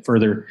little bit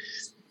further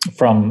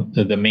from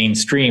the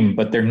mainstream,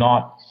 but they're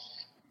not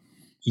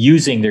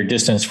using their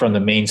distance from the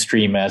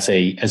mainstream as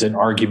an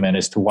argument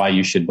as to why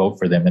you should vote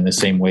for them in the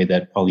same way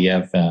that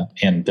Poilievre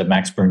and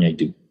Max Bernier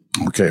do.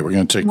 Okay, we're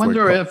going to take. I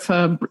wonder if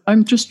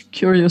I'm just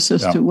curious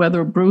as to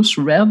whether Bruce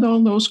read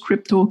all those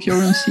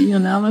cryptocurrency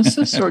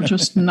analysis or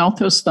just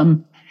noticed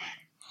them,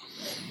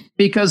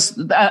 because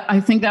I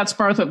think that's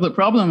part of the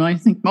problem. I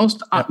think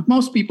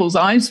most people's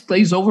eyes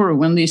glaze over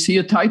when they see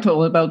a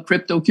title about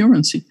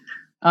cryptocurrency,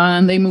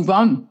 and they move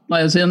on,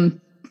 as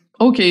in,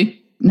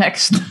 okay,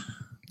 next.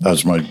 Well,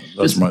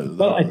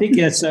 I think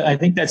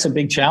that's a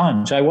big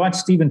challenge. I watched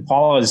Stephen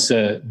Paula's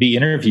be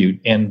interviewed,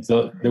 and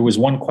there was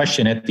one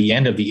question at the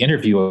end of the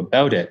interview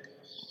about it,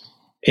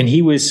 and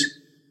he was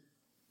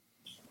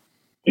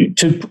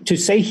to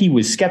say he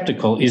was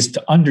skeptical is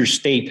to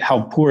understate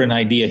how poor an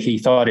idea he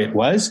thought it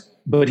was,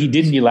 but he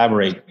didn't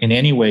elaborate in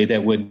any way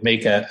that would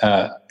make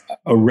a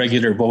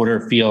regular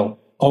voter feel,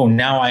 oh,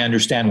 now I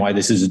understand why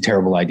this is a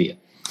terrible idea.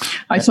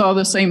 I saw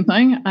the same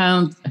thing,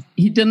 and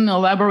he didn't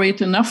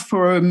elaborate enough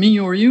for me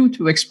or you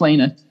to explain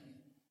it.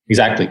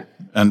 Exactly.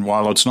 And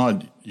while it's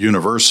not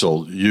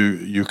universal,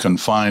 you can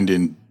find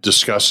in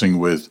discussing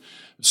with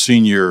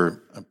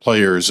senior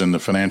players in the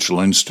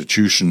financial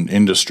institution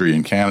industry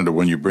in Canada,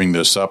 when you bring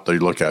this up, they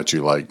look at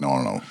you like,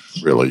 no,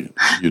 really,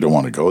 you don't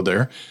want to go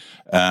there.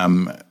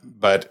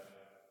 But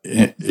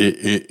it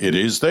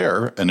is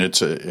there, and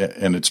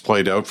it's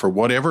played out for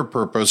whatever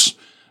purpose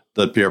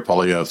that Pierre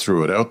Poilievre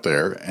threw it out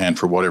there, and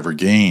for whatever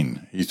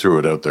gain he threw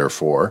it out there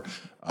for,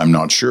 I'm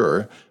not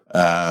sure.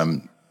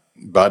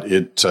 But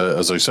it,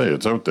 as I say,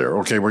 it's out there.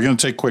 Okay, we're going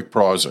to take a quick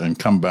pause and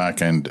come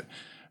back and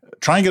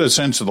try and get a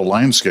sense of the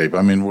landscape.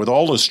 I mean, with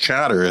all this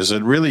chatter, is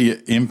it really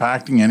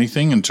impacting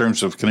anything in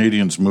terms of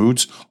Canadians'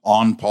 moods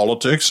on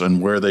politics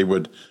and where they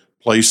would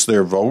place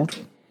their vote?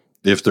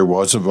 If there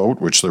was a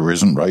vote, which there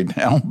isn't right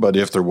now, but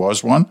if there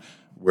was one,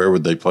 where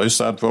would they place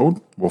that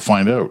vote? We'll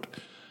find out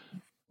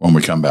when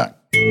we come back.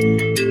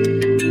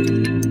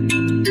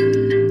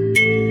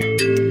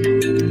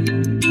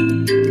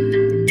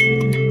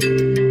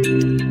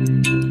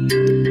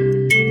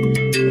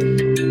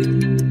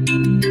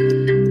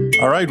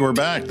 All right, we're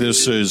back.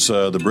 This is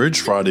The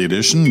Bridge, Friday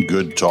edition,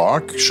 Good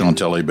Talk.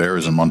 Chantal and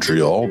Bruce is in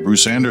Montreal.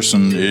 Bruce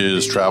Anderson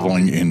is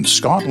traveling in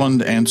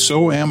Scotland, and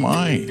so am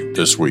I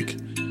this week.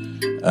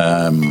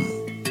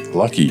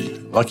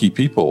 Lucky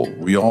people.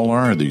 We all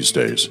are these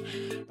days.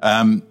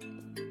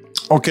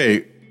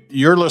 Okay,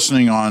 you're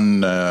listening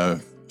on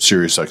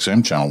Sirius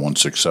XM, Channel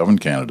 167,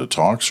 Canada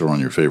Talks, or on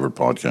your favorite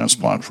podcast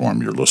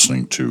platform. You're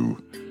listening to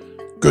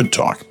Good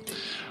Talk.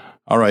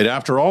 All right,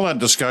 after all that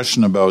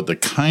discussion about the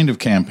kind of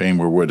campaign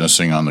we're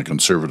witnessing on the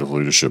Conservative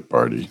Leadership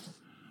Party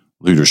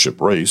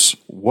leadership race,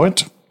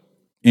 what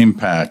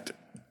impact,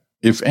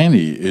 if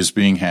any, is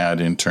being had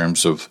in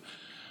terms of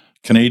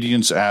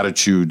Canadians'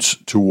 attitudes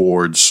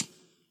towards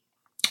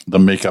the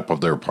makeup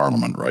of their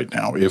parliament right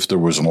now? If there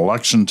was an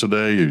election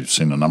today, you've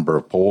seen a number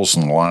of polls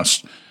in the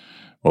last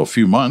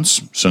few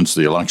months since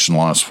the election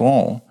last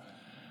fall.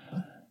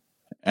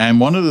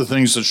 And one of the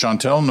things that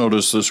Chantal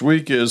noticed this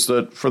week is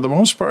that, for the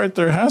most part,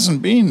 there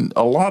hasn't been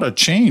a lot of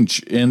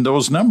change in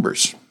those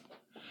numbers.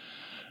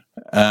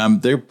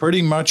 They're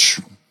pretty much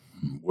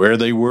where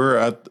they were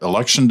at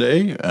Election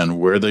Day and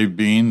where they've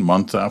been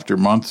month after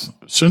month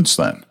since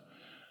then.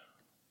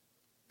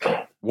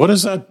 What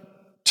is that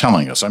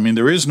telling us? I mean,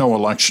 there is no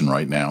election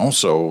right now,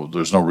 so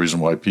there's no reason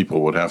why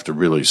people would have to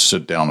really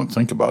sit down and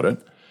think about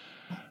it.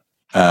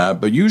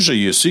 But usually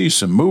you see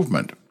some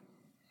movement,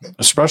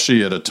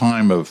 especially at a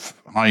time of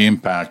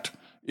high-impact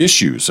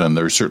issues, and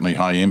there's certainly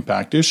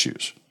high-impact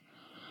issues.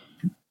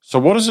 So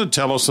what does it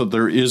tell us that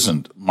there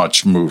isn't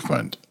much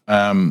movement?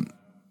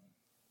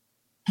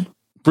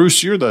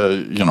 Bruce, you're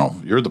the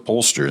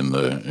pollster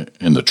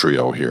in the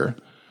trio here.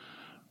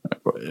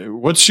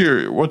 What's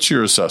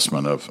your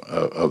assessment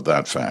of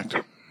that fact?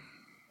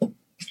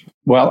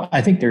 Well,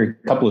 I think there are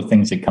a couple of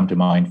things that come to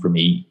mind for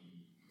me.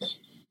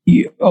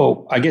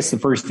 I guess the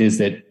first is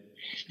that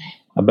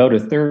about a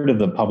third of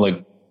the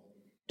public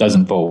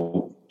doesn't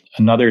vote.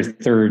 Another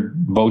third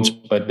votes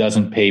but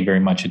doesn't pay very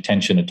much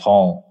attention at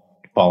all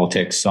to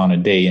politics on a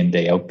day in,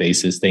 day out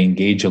basis. They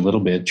engage a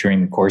little bit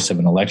during the course of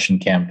an election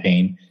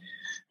campaign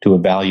to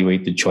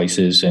evaluate the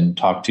choices and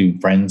talk to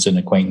friends and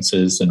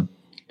acquaintances and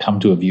come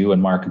to a view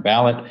and mark a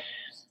ballot.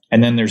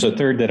 And then there's a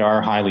third that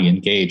are highly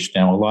engaged.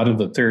 Now, a lot of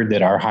the third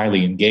that are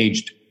highly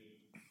engaged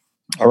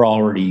are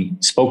already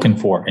spoken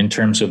for in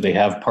terms of they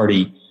have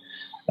party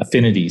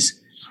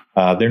affinities.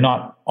 They're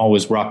not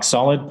always rock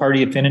solid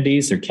party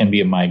affinities. There can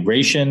be a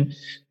migration.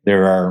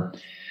 There are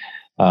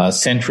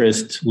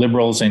centrist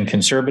liberals and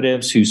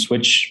conservatives who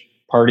switch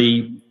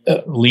party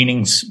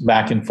leanings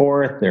back and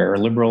forth. There are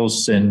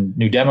liberals and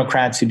New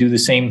Democrats who do the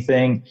same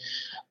thing.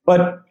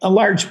 But a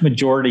large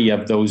majority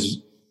of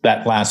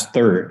that last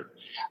third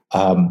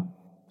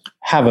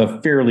have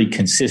a fairly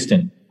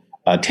consistent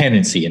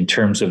tendency in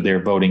terms of their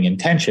voting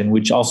intention,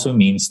 which also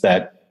means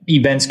that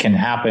events can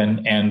happen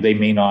and they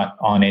may not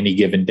on any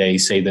given day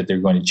say that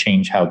they're going to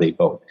change how they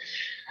vote.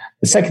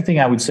 The second thing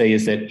I would say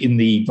is that in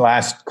the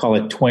last, call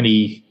it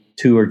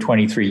 22 or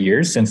 23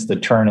 years since the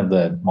turn of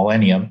the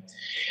millennium,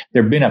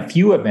 there have been a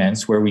few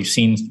events where we've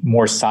seen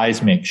more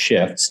seismic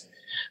shifts.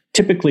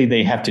 Typically,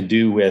 they have to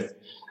do with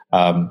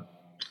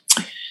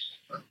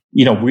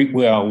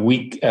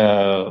weak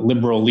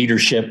liberal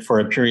leadership for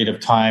a period of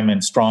time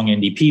and strong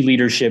NDP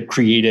leadership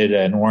created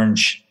an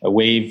orange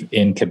wave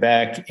in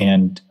Quebec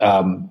and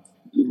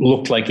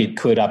looked like it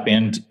could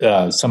upend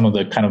some of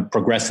the kind of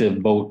progressive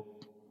vote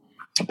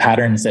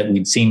patterns that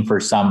we'd seen for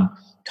some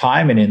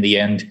time. And in the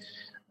end,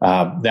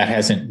 that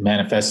hasn't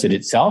manifested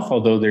itself,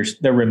 although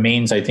there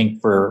remains, I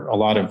think, for a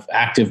lot of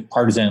active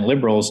partisan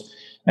liberals,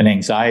 an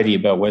anxiety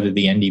about whether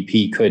the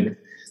NDP could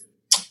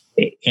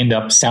end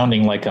up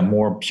sounding like a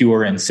more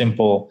pure and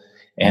simple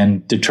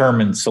and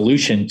determined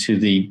solution to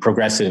the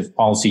progressive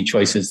policy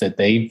choices that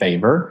they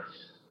favor.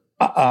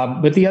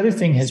 But the other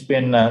thing has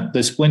been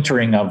the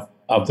splintering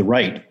of the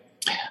right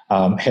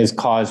has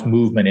caused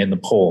movement in the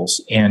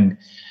polls. And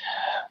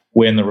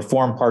when the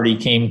Reform Party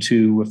came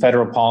to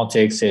federal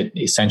politics, it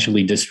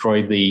essentially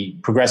destroyed the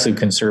Progressive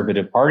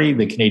Conservative Party.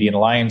 The Canadian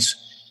Alliance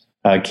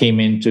came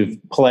into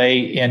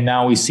play. And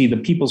now we see the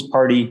People's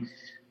Party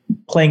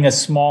playing a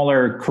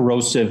smaller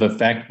corrosive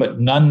effect, but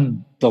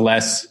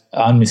nonetheless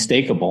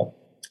unmistakable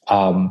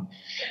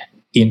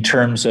in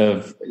terms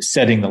of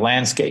setting the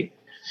landscape.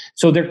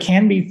 So there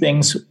can be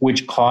things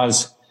which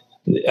cause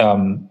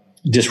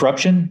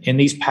disruption in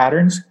these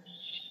patterns,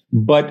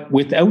 but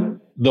without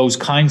those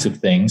kinds of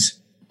things,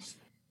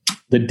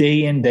 the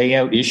day in, day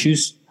out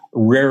issues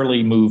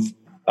rarely move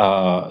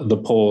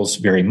the polls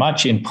very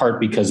much, in part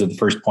because of the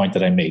first point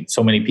that I made.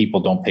 So many people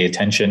don't pay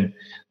attention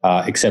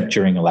except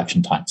during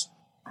election times.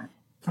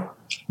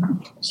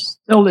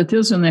 Still, it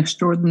is an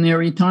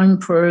extraordinary time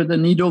for the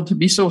needle to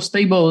be so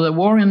stable. The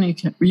war in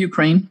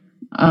Ukraine,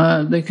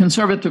 the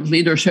conservative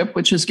leadership,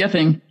 which is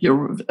getting,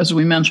 as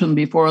we mentioned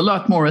before, a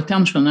lot more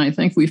attention. I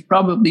think we've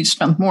probably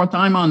spent more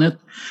time on it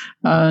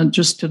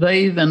just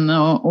today than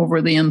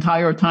over the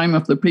entire time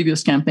of the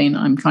previous campaign.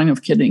 I'm kind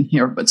of kidding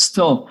here, but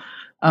still,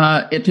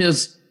 it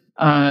is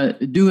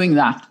doing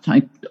that.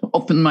 I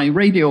opened my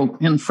radio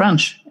in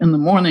French in the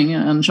morning,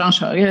 and Jean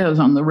Charest is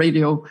on the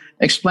radio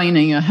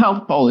explaining a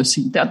health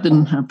policy. That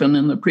didn't happen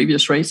in the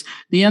previous race.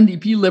 The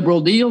NDP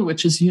Liberal deal,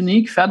 which is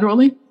unique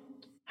federally,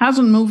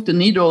 hasn't moved the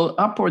needle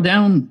up or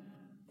down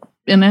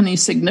in any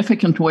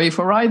significant way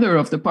for either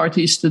of the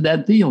parties to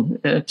that deal.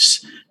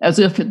 It's as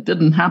if it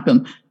didn't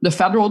happen. The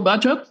federal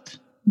budget,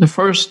 the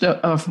first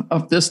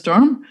of this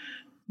term,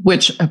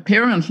 which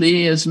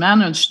apparently has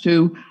managed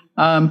to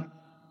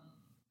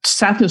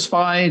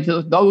satisfy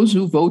those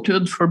who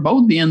voted for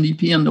both the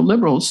NDP and the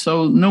Liberals.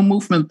 So no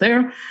movement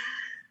there.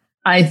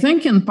 I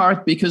think in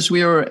part because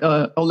we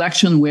are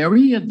election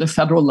wary at the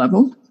federal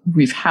level.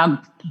 We've had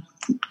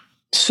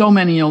so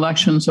many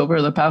elections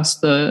over the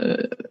past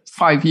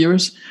 5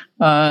 years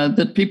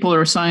that people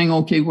are saying,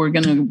 okay, we're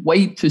going to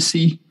wait to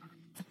see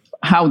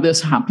how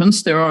this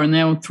happens. There are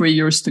now 3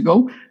 years to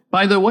go.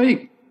 By the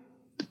way,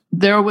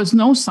 there was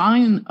no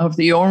sign of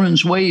the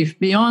orange wave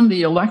beyond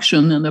the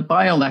election and the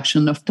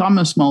by-election of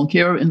Thomas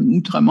Mulcair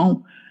in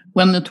Outremont.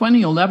 When the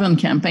 2011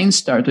 campaign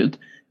started,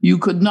 you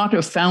could not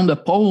have found a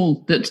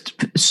poll that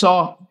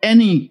saw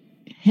any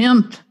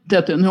hint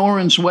that an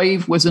orange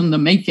wave was in the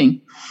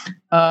making.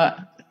 I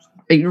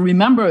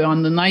remember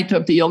on the night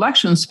of the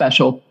election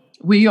special,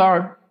 we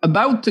are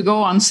about to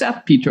go on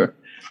set, Peter,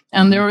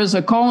 and there is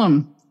a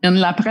column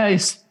in La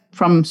Presse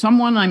from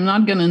someone I'm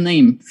not going to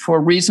name for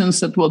reasons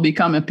that will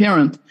become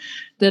apparent,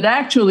 that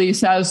actually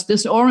says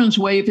this orange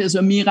wave is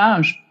a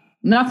mirage.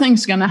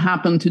 Nothing's going to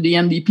happen to the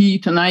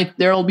NDP tonight.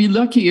 They'll be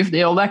lucky if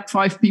they elect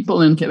 5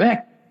 people in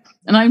Quebec.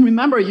 And I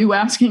remember you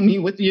asking me,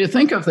 what do you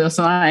think of this?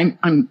 And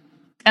I'm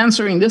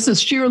answering, this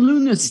is sheer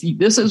lunacy.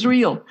 This is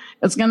real.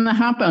 It's going to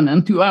happen.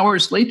 And 2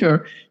 hours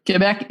later,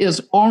 Quebec is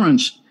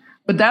orange.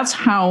 But that's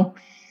how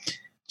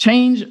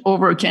change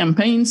over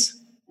campaigns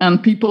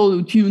and people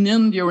who tune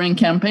in during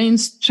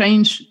campaigns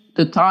change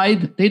the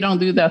tide. They don't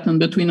do that in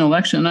between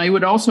election. I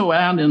would also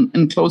add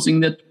in closing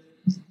that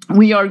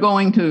we are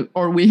going to,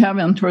 or we have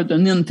entered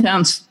an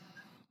intense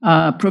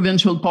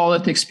provincial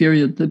politics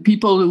period. The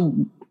people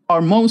who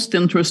are most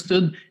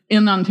interested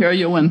in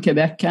Ontario and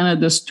Quebec,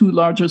 Canada's 2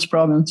 largest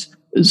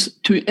provinces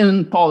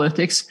in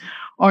politics,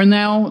 are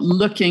now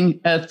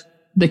looking at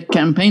the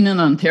campaign in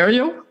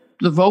Ontario.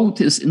 The vote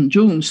is in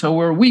June, so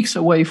we're weeks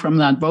away from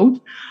that vote.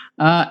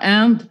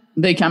 And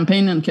they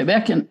campaign in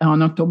Quebec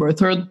on October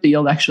 3rd, the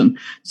election.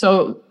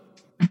 So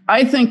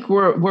I think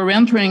we're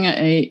entering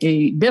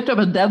a bit of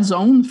a dead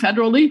zone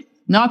federally,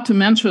 not to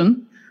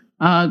mention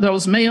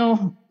those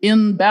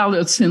mail-in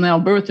ballots in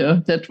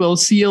Alberta that will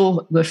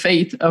seal the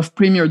fate of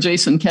Premier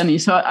Jason Kenney.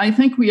 So I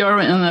think we are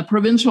in a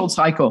provincial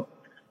cycle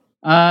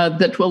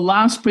that will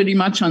last pretty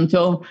much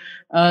until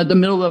the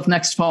middle of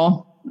next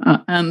fall.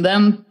 And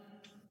then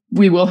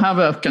we will have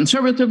a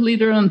conservative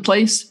leader in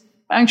place.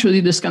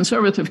 actually this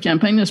Conservative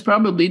campaign is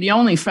probably the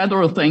only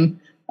federal thing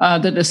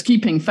that is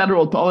keeping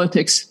federal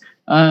politics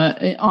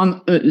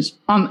on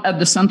at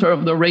the center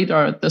of the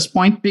radar at this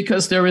point,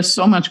 because there is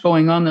so much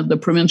going on at the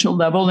provincial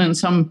level in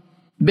some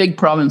big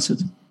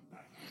provinces.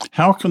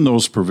 How can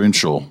those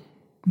provincial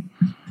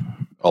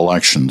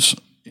elections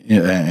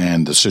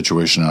and the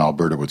situation in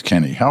Alberta with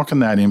Kenney, how can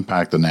that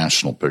impact the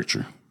national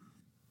picture?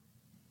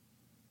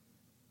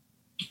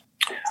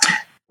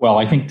 Well,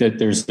 I think that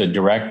there's the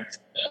direct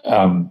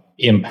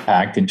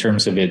impact in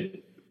terms of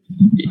it,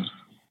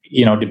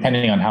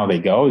 depending on how they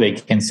go, they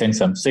can send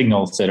some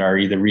signals that are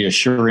either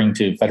reassuring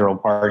to federal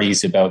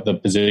parties about the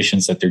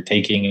positions that they're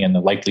taking and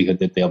the likelihood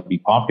that they'll be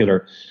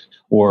popular,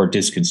 or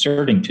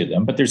disconcerting to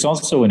them. But there's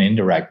also an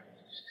indirect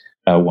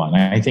one.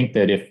 I think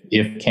that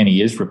if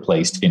Kenney is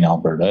replaced in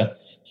Alberta,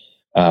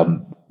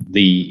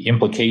 the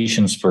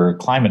implications for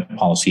climate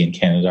policy in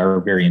Canada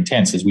are very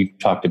intense, as we've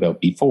talked about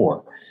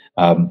before.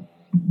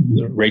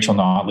 Rachel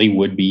Notley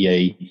would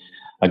be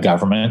a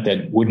government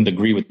that wouldn't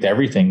agree with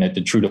everything that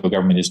the Trudeau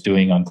government is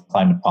doing on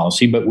climate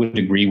policy, but would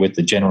agree with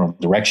the general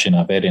direction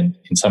of it, and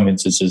in some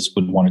instances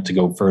would want it to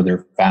go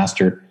further,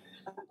 faster.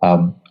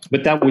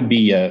 But that would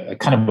be a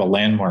kind of a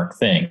landmark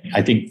thing.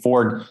 I think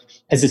Ford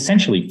has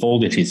essentially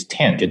folded his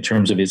tent in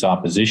terms of his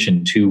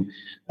opposition to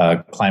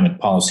climate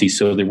policy,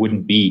 so there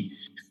wouldn't be,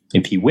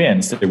 if he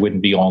wins, there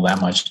wouldn't be all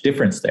that much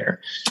difference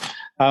there.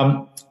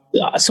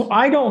 So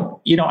I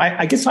don't,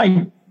 I guess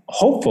I'm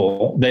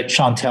hopeful that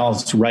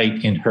Chantal's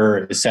right in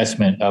her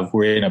assessment of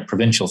we're in a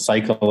provincial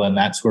cycle and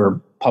that's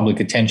where public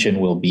attention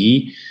will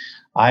be.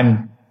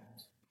 I'm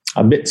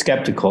a bit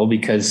skeptical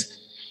because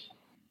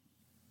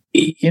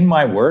in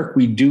my work,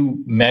 we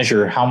do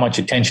measure how much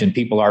attention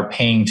people are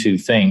paying to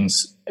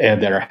things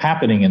that are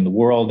happening in the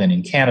world and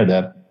in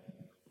Canada.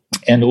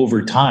 And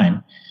over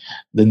time,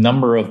 the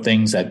number of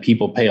things that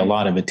people pay a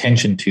lot of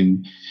attention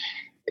to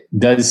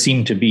does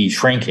seem to be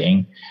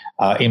shrinking,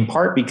 in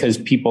part because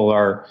people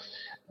are,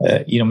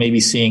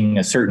 maybe seeing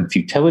a certain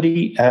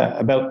futility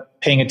about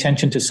paying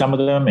attention to some of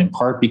them, in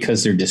part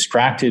because they're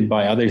distracted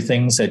by other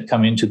things that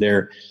come into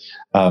their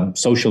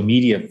social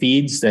media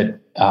feeds that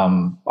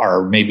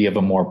are maybe of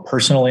a more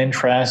personal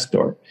interest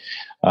or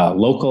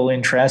local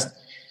interest.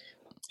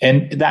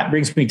 And that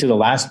brings me to the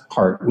last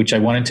part, which I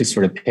wanted to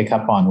sort of pick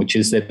up on, which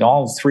is that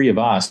all three of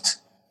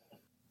us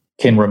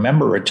can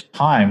remember a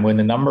time when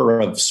the number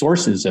of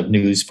sources of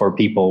news for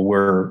people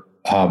were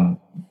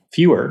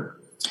fewer,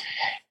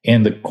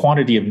 and the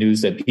quantity of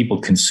news that people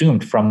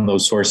consumed from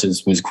those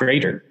sources was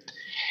greater.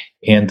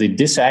 And the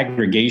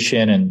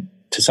disaggregation and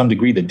to some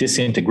degree the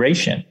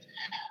disintegration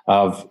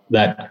of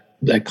that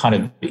kind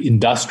of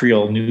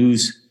industrial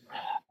news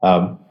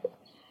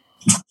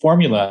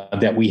formula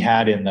that we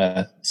had in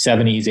the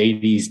 70s,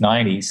 80s,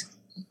 90s,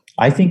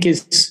 I think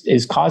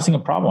is causing a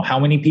problem. How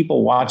many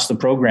people watch the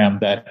program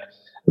that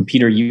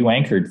Peter, you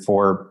anchored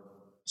for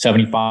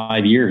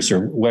 75 years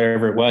or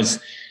whatever it was?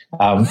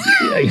 Was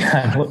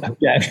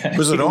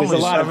it only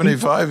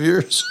 75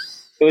 years?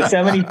 It was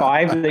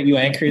 75 that you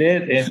anchored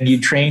it, and you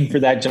trained for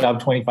that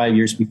job 25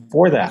 years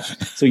before that.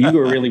 So you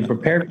were really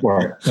prepared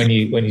for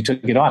it when you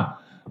took it on.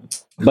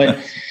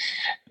 But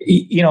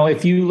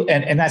if you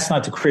and that's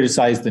not to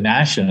criticize the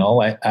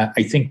National.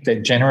 I think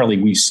that generally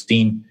we've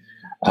seen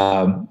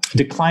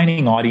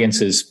declining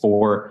audiences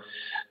for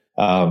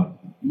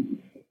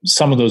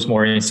some of those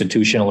more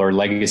institutional or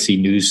legacy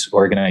news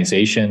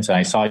organizations.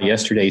 I saw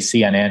yesterday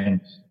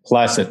CNN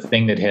Plus, a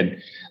thing that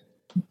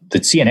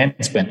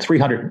CNN spent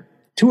 $200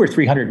 or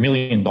 $300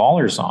 million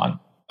on,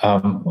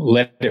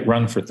 let it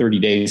run for 30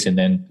 days and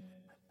then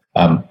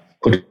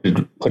put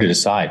it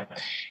aside.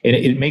 And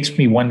it makes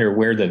me wonder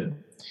where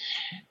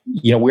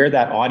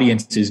that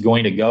audience is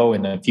going to go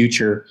in the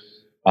future,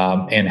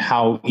 and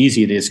how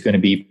easy it is going to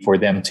be for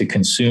them to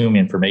consume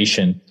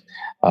information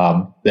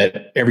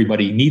that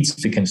everybody needs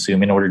to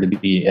consume in order to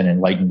be an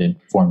enlightened,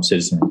 informed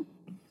citizen.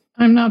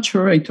 I'm not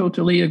sure I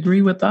totally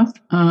agree with that.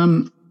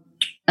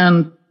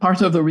 And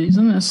part of the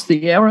reason is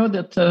the era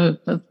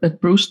that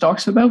Bruce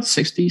talks about,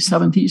 60s,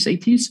 70s,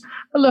 80s.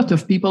 A lot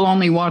of people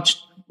only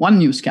watched one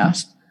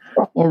newscast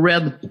or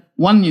read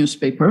one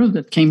newspaper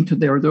that came to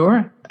their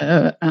door.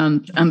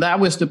 And that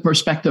was the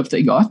perspective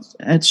they got.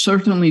 It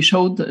certainly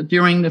showed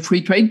during the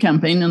free trade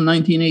campaign in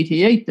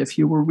 1988. If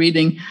you were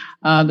reading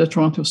the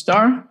Toronto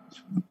Star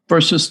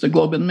versus the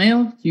Globe and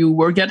Mail, you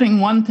were getting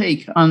one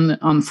take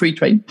on free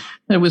trade.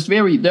 It was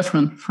very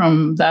different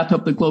from that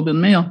of the Globe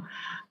and Mail.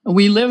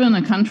 We live in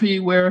a country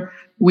where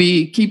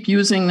we keep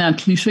using that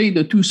cliche,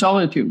 the two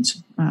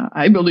solitudes.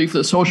 I believe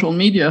the social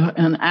media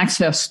and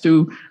access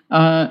to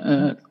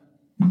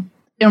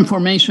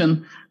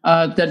information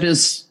that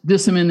is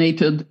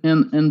disseminated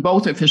in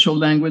both official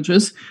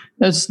languages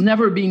has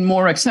never been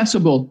more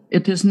accessible.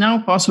 It is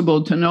now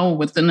possible to know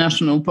what the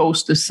National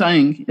Post is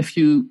saying if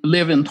you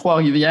live in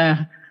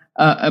Trois-Rivières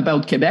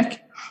about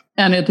Quebec.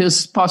 And it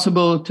is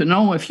possible to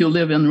know if you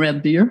live in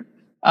Red Deer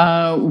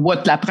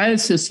what La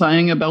Presse is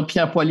saying about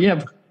Pierre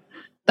Poilievre.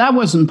 That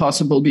wasn't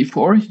possible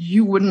before.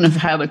 You wouldn't have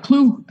had a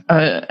clue,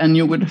 and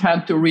you would have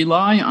had to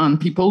rely on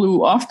people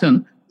who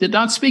often did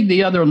not speak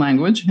the other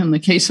language in the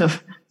case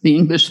of the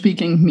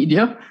English-speaking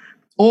media,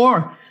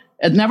 or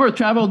had never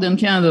traveled in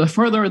Canada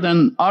further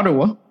than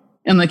Ottawa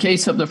in the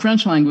case of the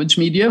French language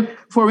media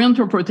for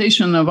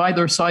interpretation of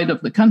either side of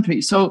the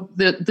country. So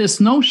this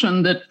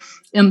notion that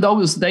in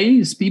those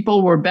days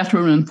people were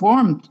better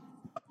informed,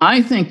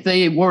 I think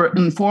they were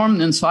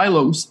informed in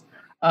silos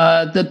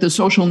that the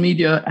social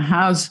media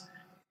has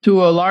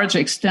to a large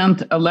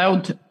extent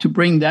allowed to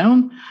bring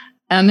down,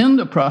 and in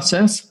the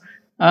process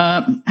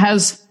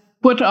has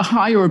put a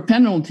higher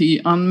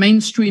penalty on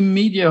mainstream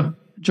media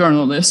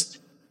journalists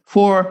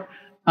for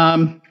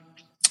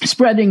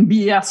spreading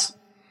BS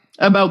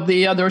about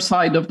the other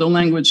side of the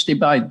language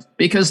divide,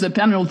 because the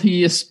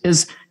penalty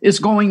is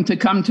going to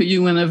come to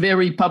you in a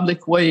very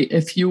public way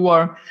if you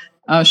are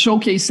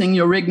showcasing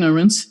your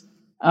ignorance,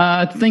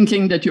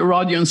 thinking that your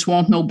audience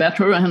won't know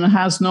better and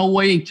has no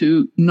way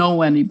to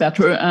know any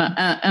better.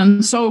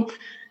 And so,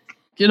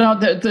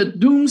 the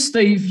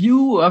doomsday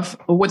view of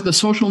what the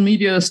social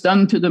media has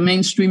done to the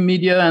mainstream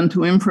media and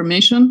to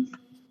information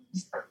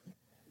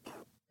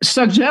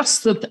suggests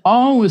that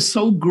all was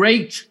so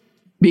great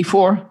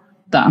before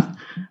that.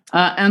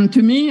 And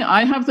to me,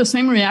 I have the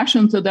same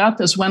reaction to that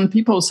as when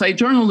people say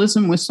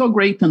journalism was so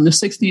great in the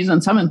 60s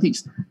and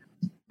 70s.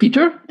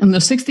 Peter, in the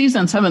 60s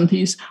and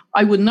 70s,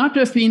 I would not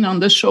have been on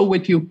this show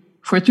with you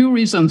for two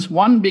reasons.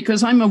 One,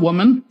 because I'm a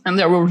woman, and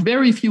there were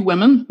very few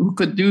women who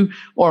could do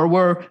or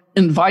were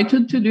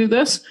invited to do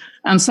this.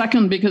 And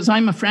second, because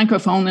I'm a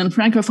Francophone, and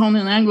Francophone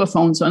and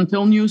Anglophones,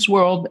 until News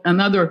World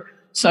and other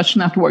such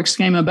networks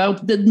came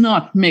about, did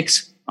not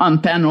mix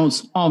on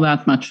panels all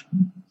that much.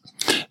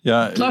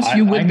 Yeah. Plus,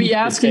 you would be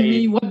asking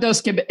me, what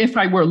does Quebec, if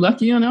I were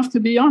lucky enough to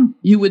be on,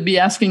 you would be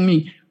asking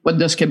me, what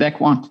does Quebec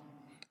want?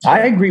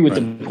 I agree with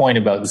the point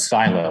about the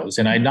silos,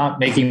 and I'm not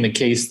making the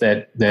case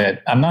that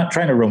I'm not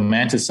trying to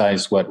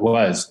romanticize what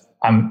was.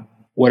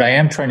 What I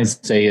am trying to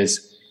say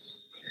is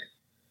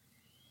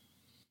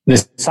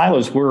the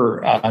silos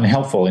were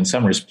unhelpful in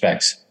some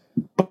respects,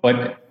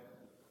 but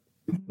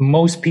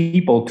most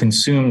people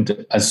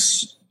consumed a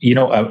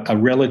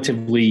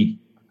relatively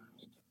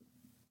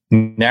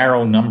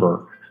narrow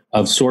number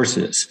of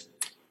sources,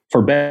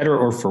 for better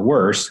or for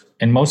worse,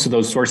 and most of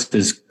those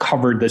sources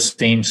covered the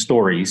same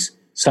stories,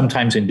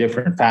 sometimes in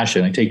different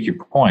fashion. I take your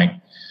point.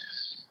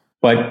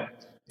 But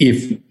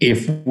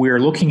if we're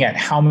looking at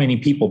how many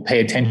people pay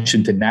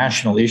attention to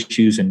national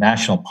issues and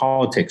national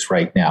politics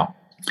right now,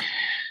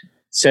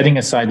 setting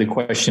aside the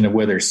question of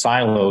whether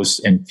silos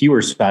and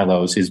fewer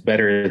silos is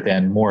better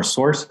than more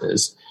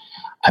sources,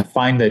 I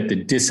find that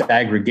the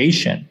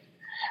disaggregation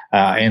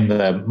and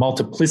the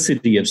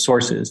multiplicity of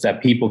sources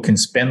that people can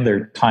spend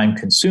their time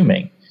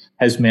consuming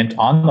has meant,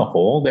 on the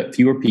whole, that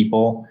fewer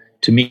people,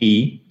 to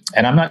me,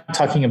 and I'm not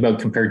talking about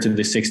compared to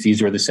the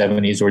 60s or the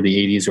 70s or the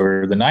 80s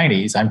or the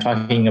 90s, I'm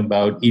talking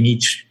about in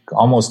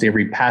almost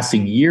every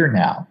passing year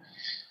now,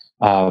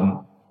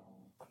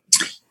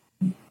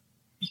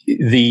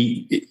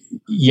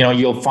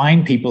 you'll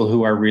find people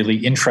who are really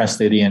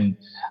interested in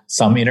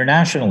some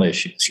international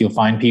issues. You'll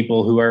find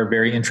people who are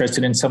very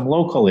interested in some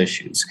local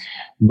issues.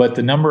 But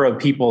the number of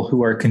people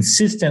who are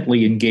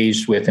consistently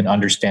engaged with and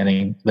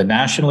understanding the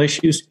national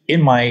issues,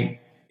 in my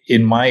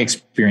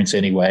experience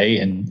anyway,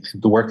 and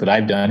the work that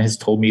I've done has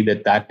told me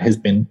that has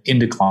been in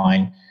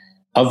decline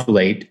of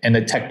late, and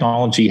that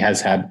technology has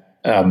had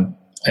an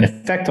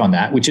effect on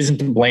that, which isn't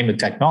to blame the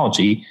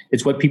technology.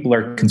 It's what people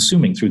are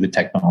consuming through the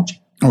technology.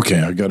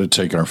 Okay, I got to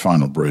take our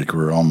final break.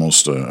 We're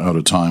almost out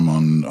of time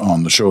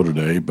on the show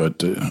today,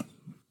 but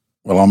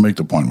I'll make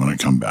the point when I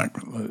come back.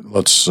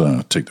 Let's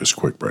take this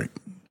quick break.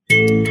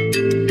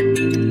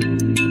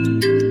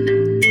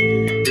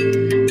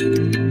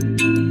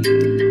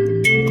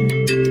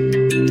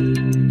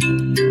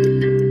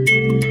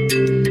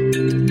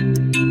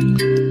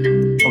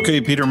 Okay,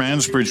 Peter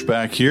Mansbridge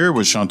back here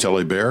with Chantal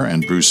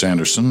and Bruce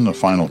Anderson. The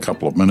final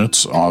couple of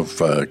minutes of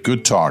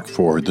good talk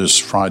for this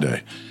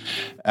Friday.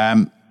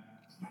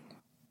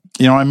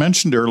 I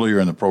mentioned earlier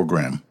in the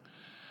program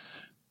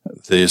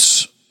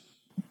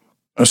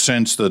a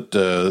sense that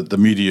the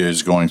media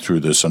is going through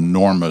this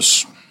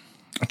enormous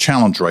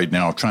challenge right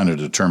now of trying to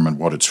determine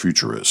what its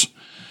future is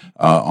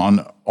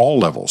on all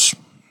levels,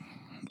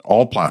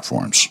 all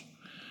platforms.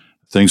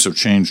 Things have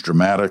changed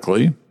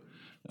dramatically.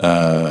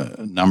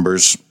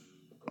 Numbers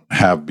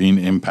have been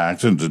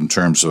impacted in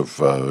terms of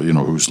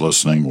who's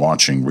listening,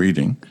 watching,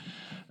 reading.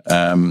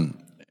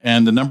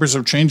 And the numbers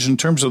have changed in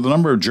terms of the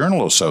number of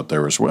journalists out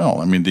there as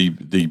well. I mean,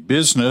 the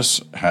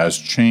business has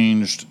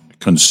changed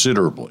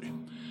considerably.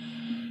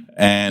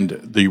 And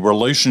the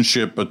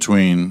relationship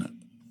between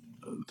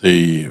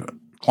the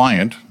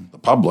client, the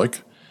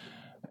public,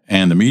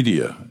 and the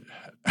media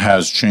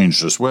has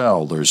changed as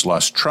well. There's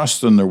less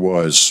trust than there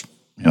was,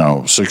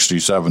 60s,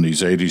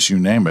 70s, 80s, you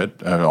name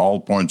it. All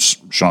points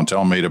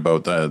Chantal made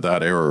about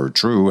that era are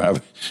true,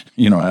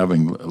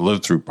 having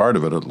lived through part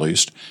of it at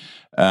least.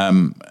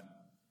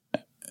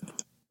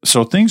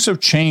 So things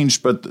have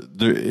changed, but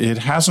it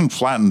hasn't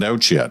flattened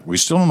out yet. We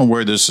still don't know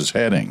where this is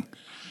heading.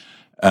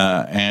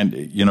 And,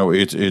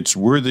 it's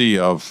worthy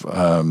of,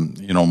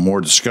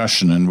 more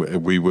discussion,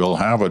 and we will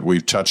have it.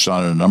 We've touched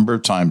on it a number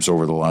of times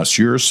over the last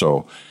year or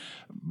so,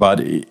 but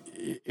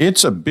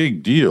it's a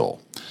big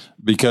deal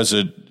because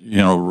it,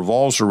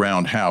 revolves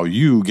around how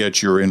you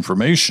get your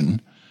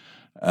information,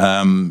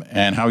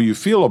 and how you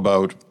feel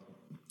about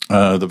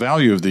the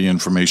value of the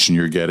information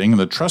you're getting and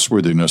the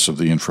trustworthiness of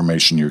the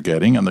information you're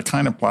getting and the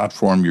kind of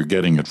platform you're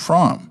getting it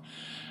from.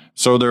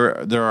 So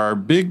there are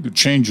big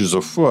changes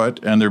afoot,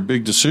 and there are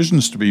big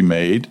decisions to be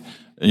made.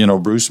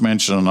 Bruce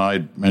mentioned, and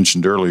I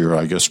mentioned earlier,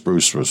 I guess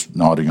Bruce was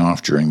nodding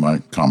off during my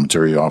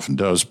commentary, he often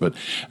does, but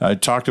I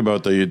talked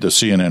about the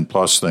CNN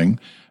Plus thing,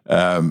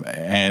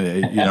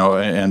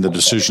 and the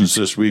decisions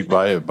this week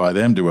by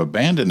them to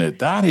abandon it.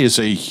 That is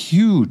a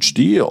huge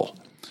deal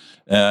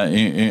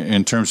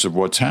in terms of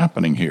what's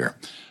happening here.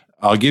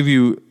 I'll give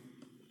you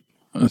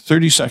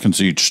 30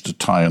 seconds each to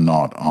tie a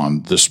knot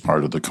on this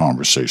part of the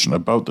conversation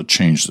about the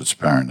change that's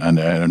apparent.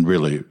 And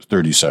really,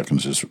 30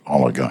 seconds is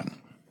all I got.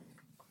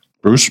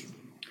 Bruce?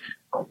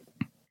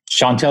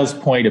 Chantal's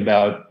point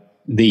about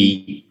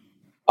the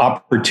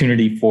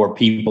opportunity for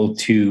people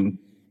to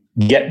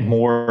get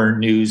more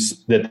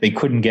news that they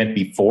couldn't get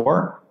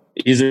before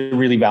is a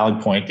really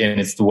valid point, and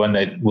it's the one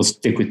that will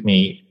stick with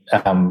me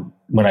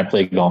when I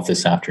play golf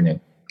this afternoon.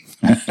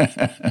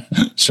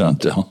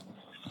 Chantal?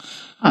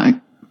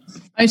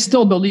 I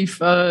still believe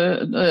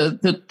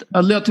that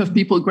a lot of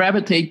people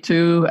gravitate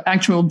to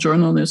actual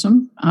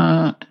journalism.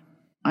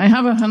 I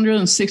have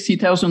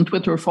 160,000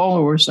 Twitter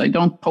followers. I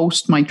don't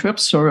post my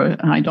trips, or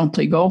I don't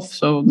play golf,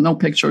 so no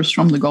pictures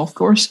from the golf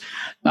course.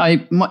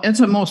 It's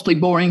a mostly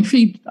boring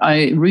feed.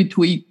 I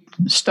retweet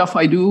stuff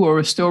I do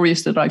or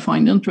stories that I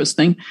find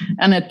interesting,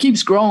 and it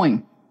keeps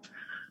growing.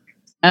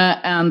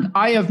 And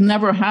I have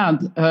never had,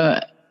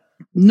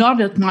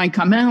 not at my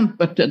command,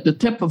 but at the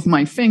tip of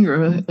my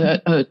finger,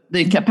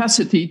 the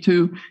capacity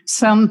to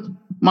send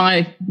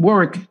my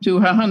work to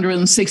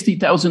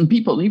 160,000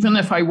 people, even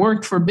if I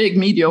worked for big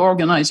media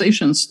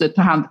organizations that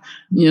had,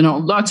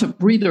 lots of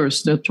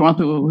readers that want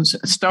to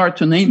start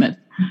to name it.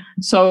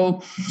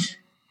 So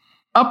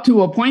up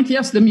to a point,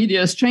 yes, the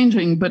media is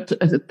changing, but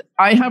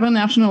I have a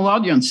national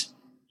audience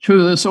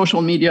through the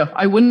social media.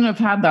 I wouldn't have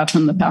had that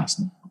in the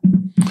past.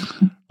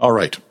 All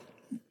right.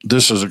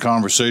 This is a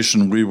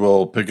conversation we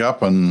will pick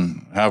up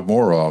and have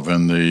more of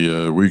in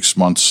the weeks,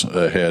 months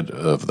ahead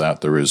of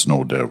that. There is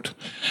no doubt.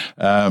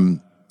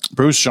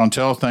 Bruce,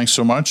 Chantal, thanks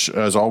so much,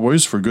 as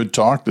always, for good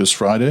talk this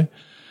Friday.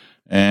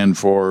 And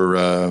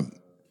for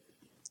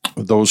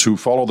those who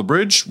follow the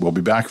bridge, we'll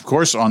be back, of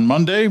course, on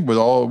Monday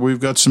we've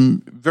got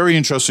some very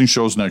interesting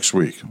shows next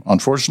week.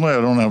 Unfortunately,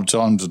 I don't have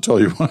time to tell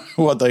you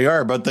what they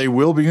are, but they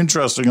will be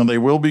interesting and they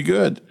will be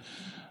good.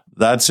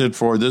 That's it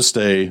for this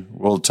day.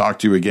 We'll talk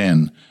to you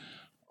again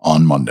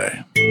on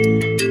Monday.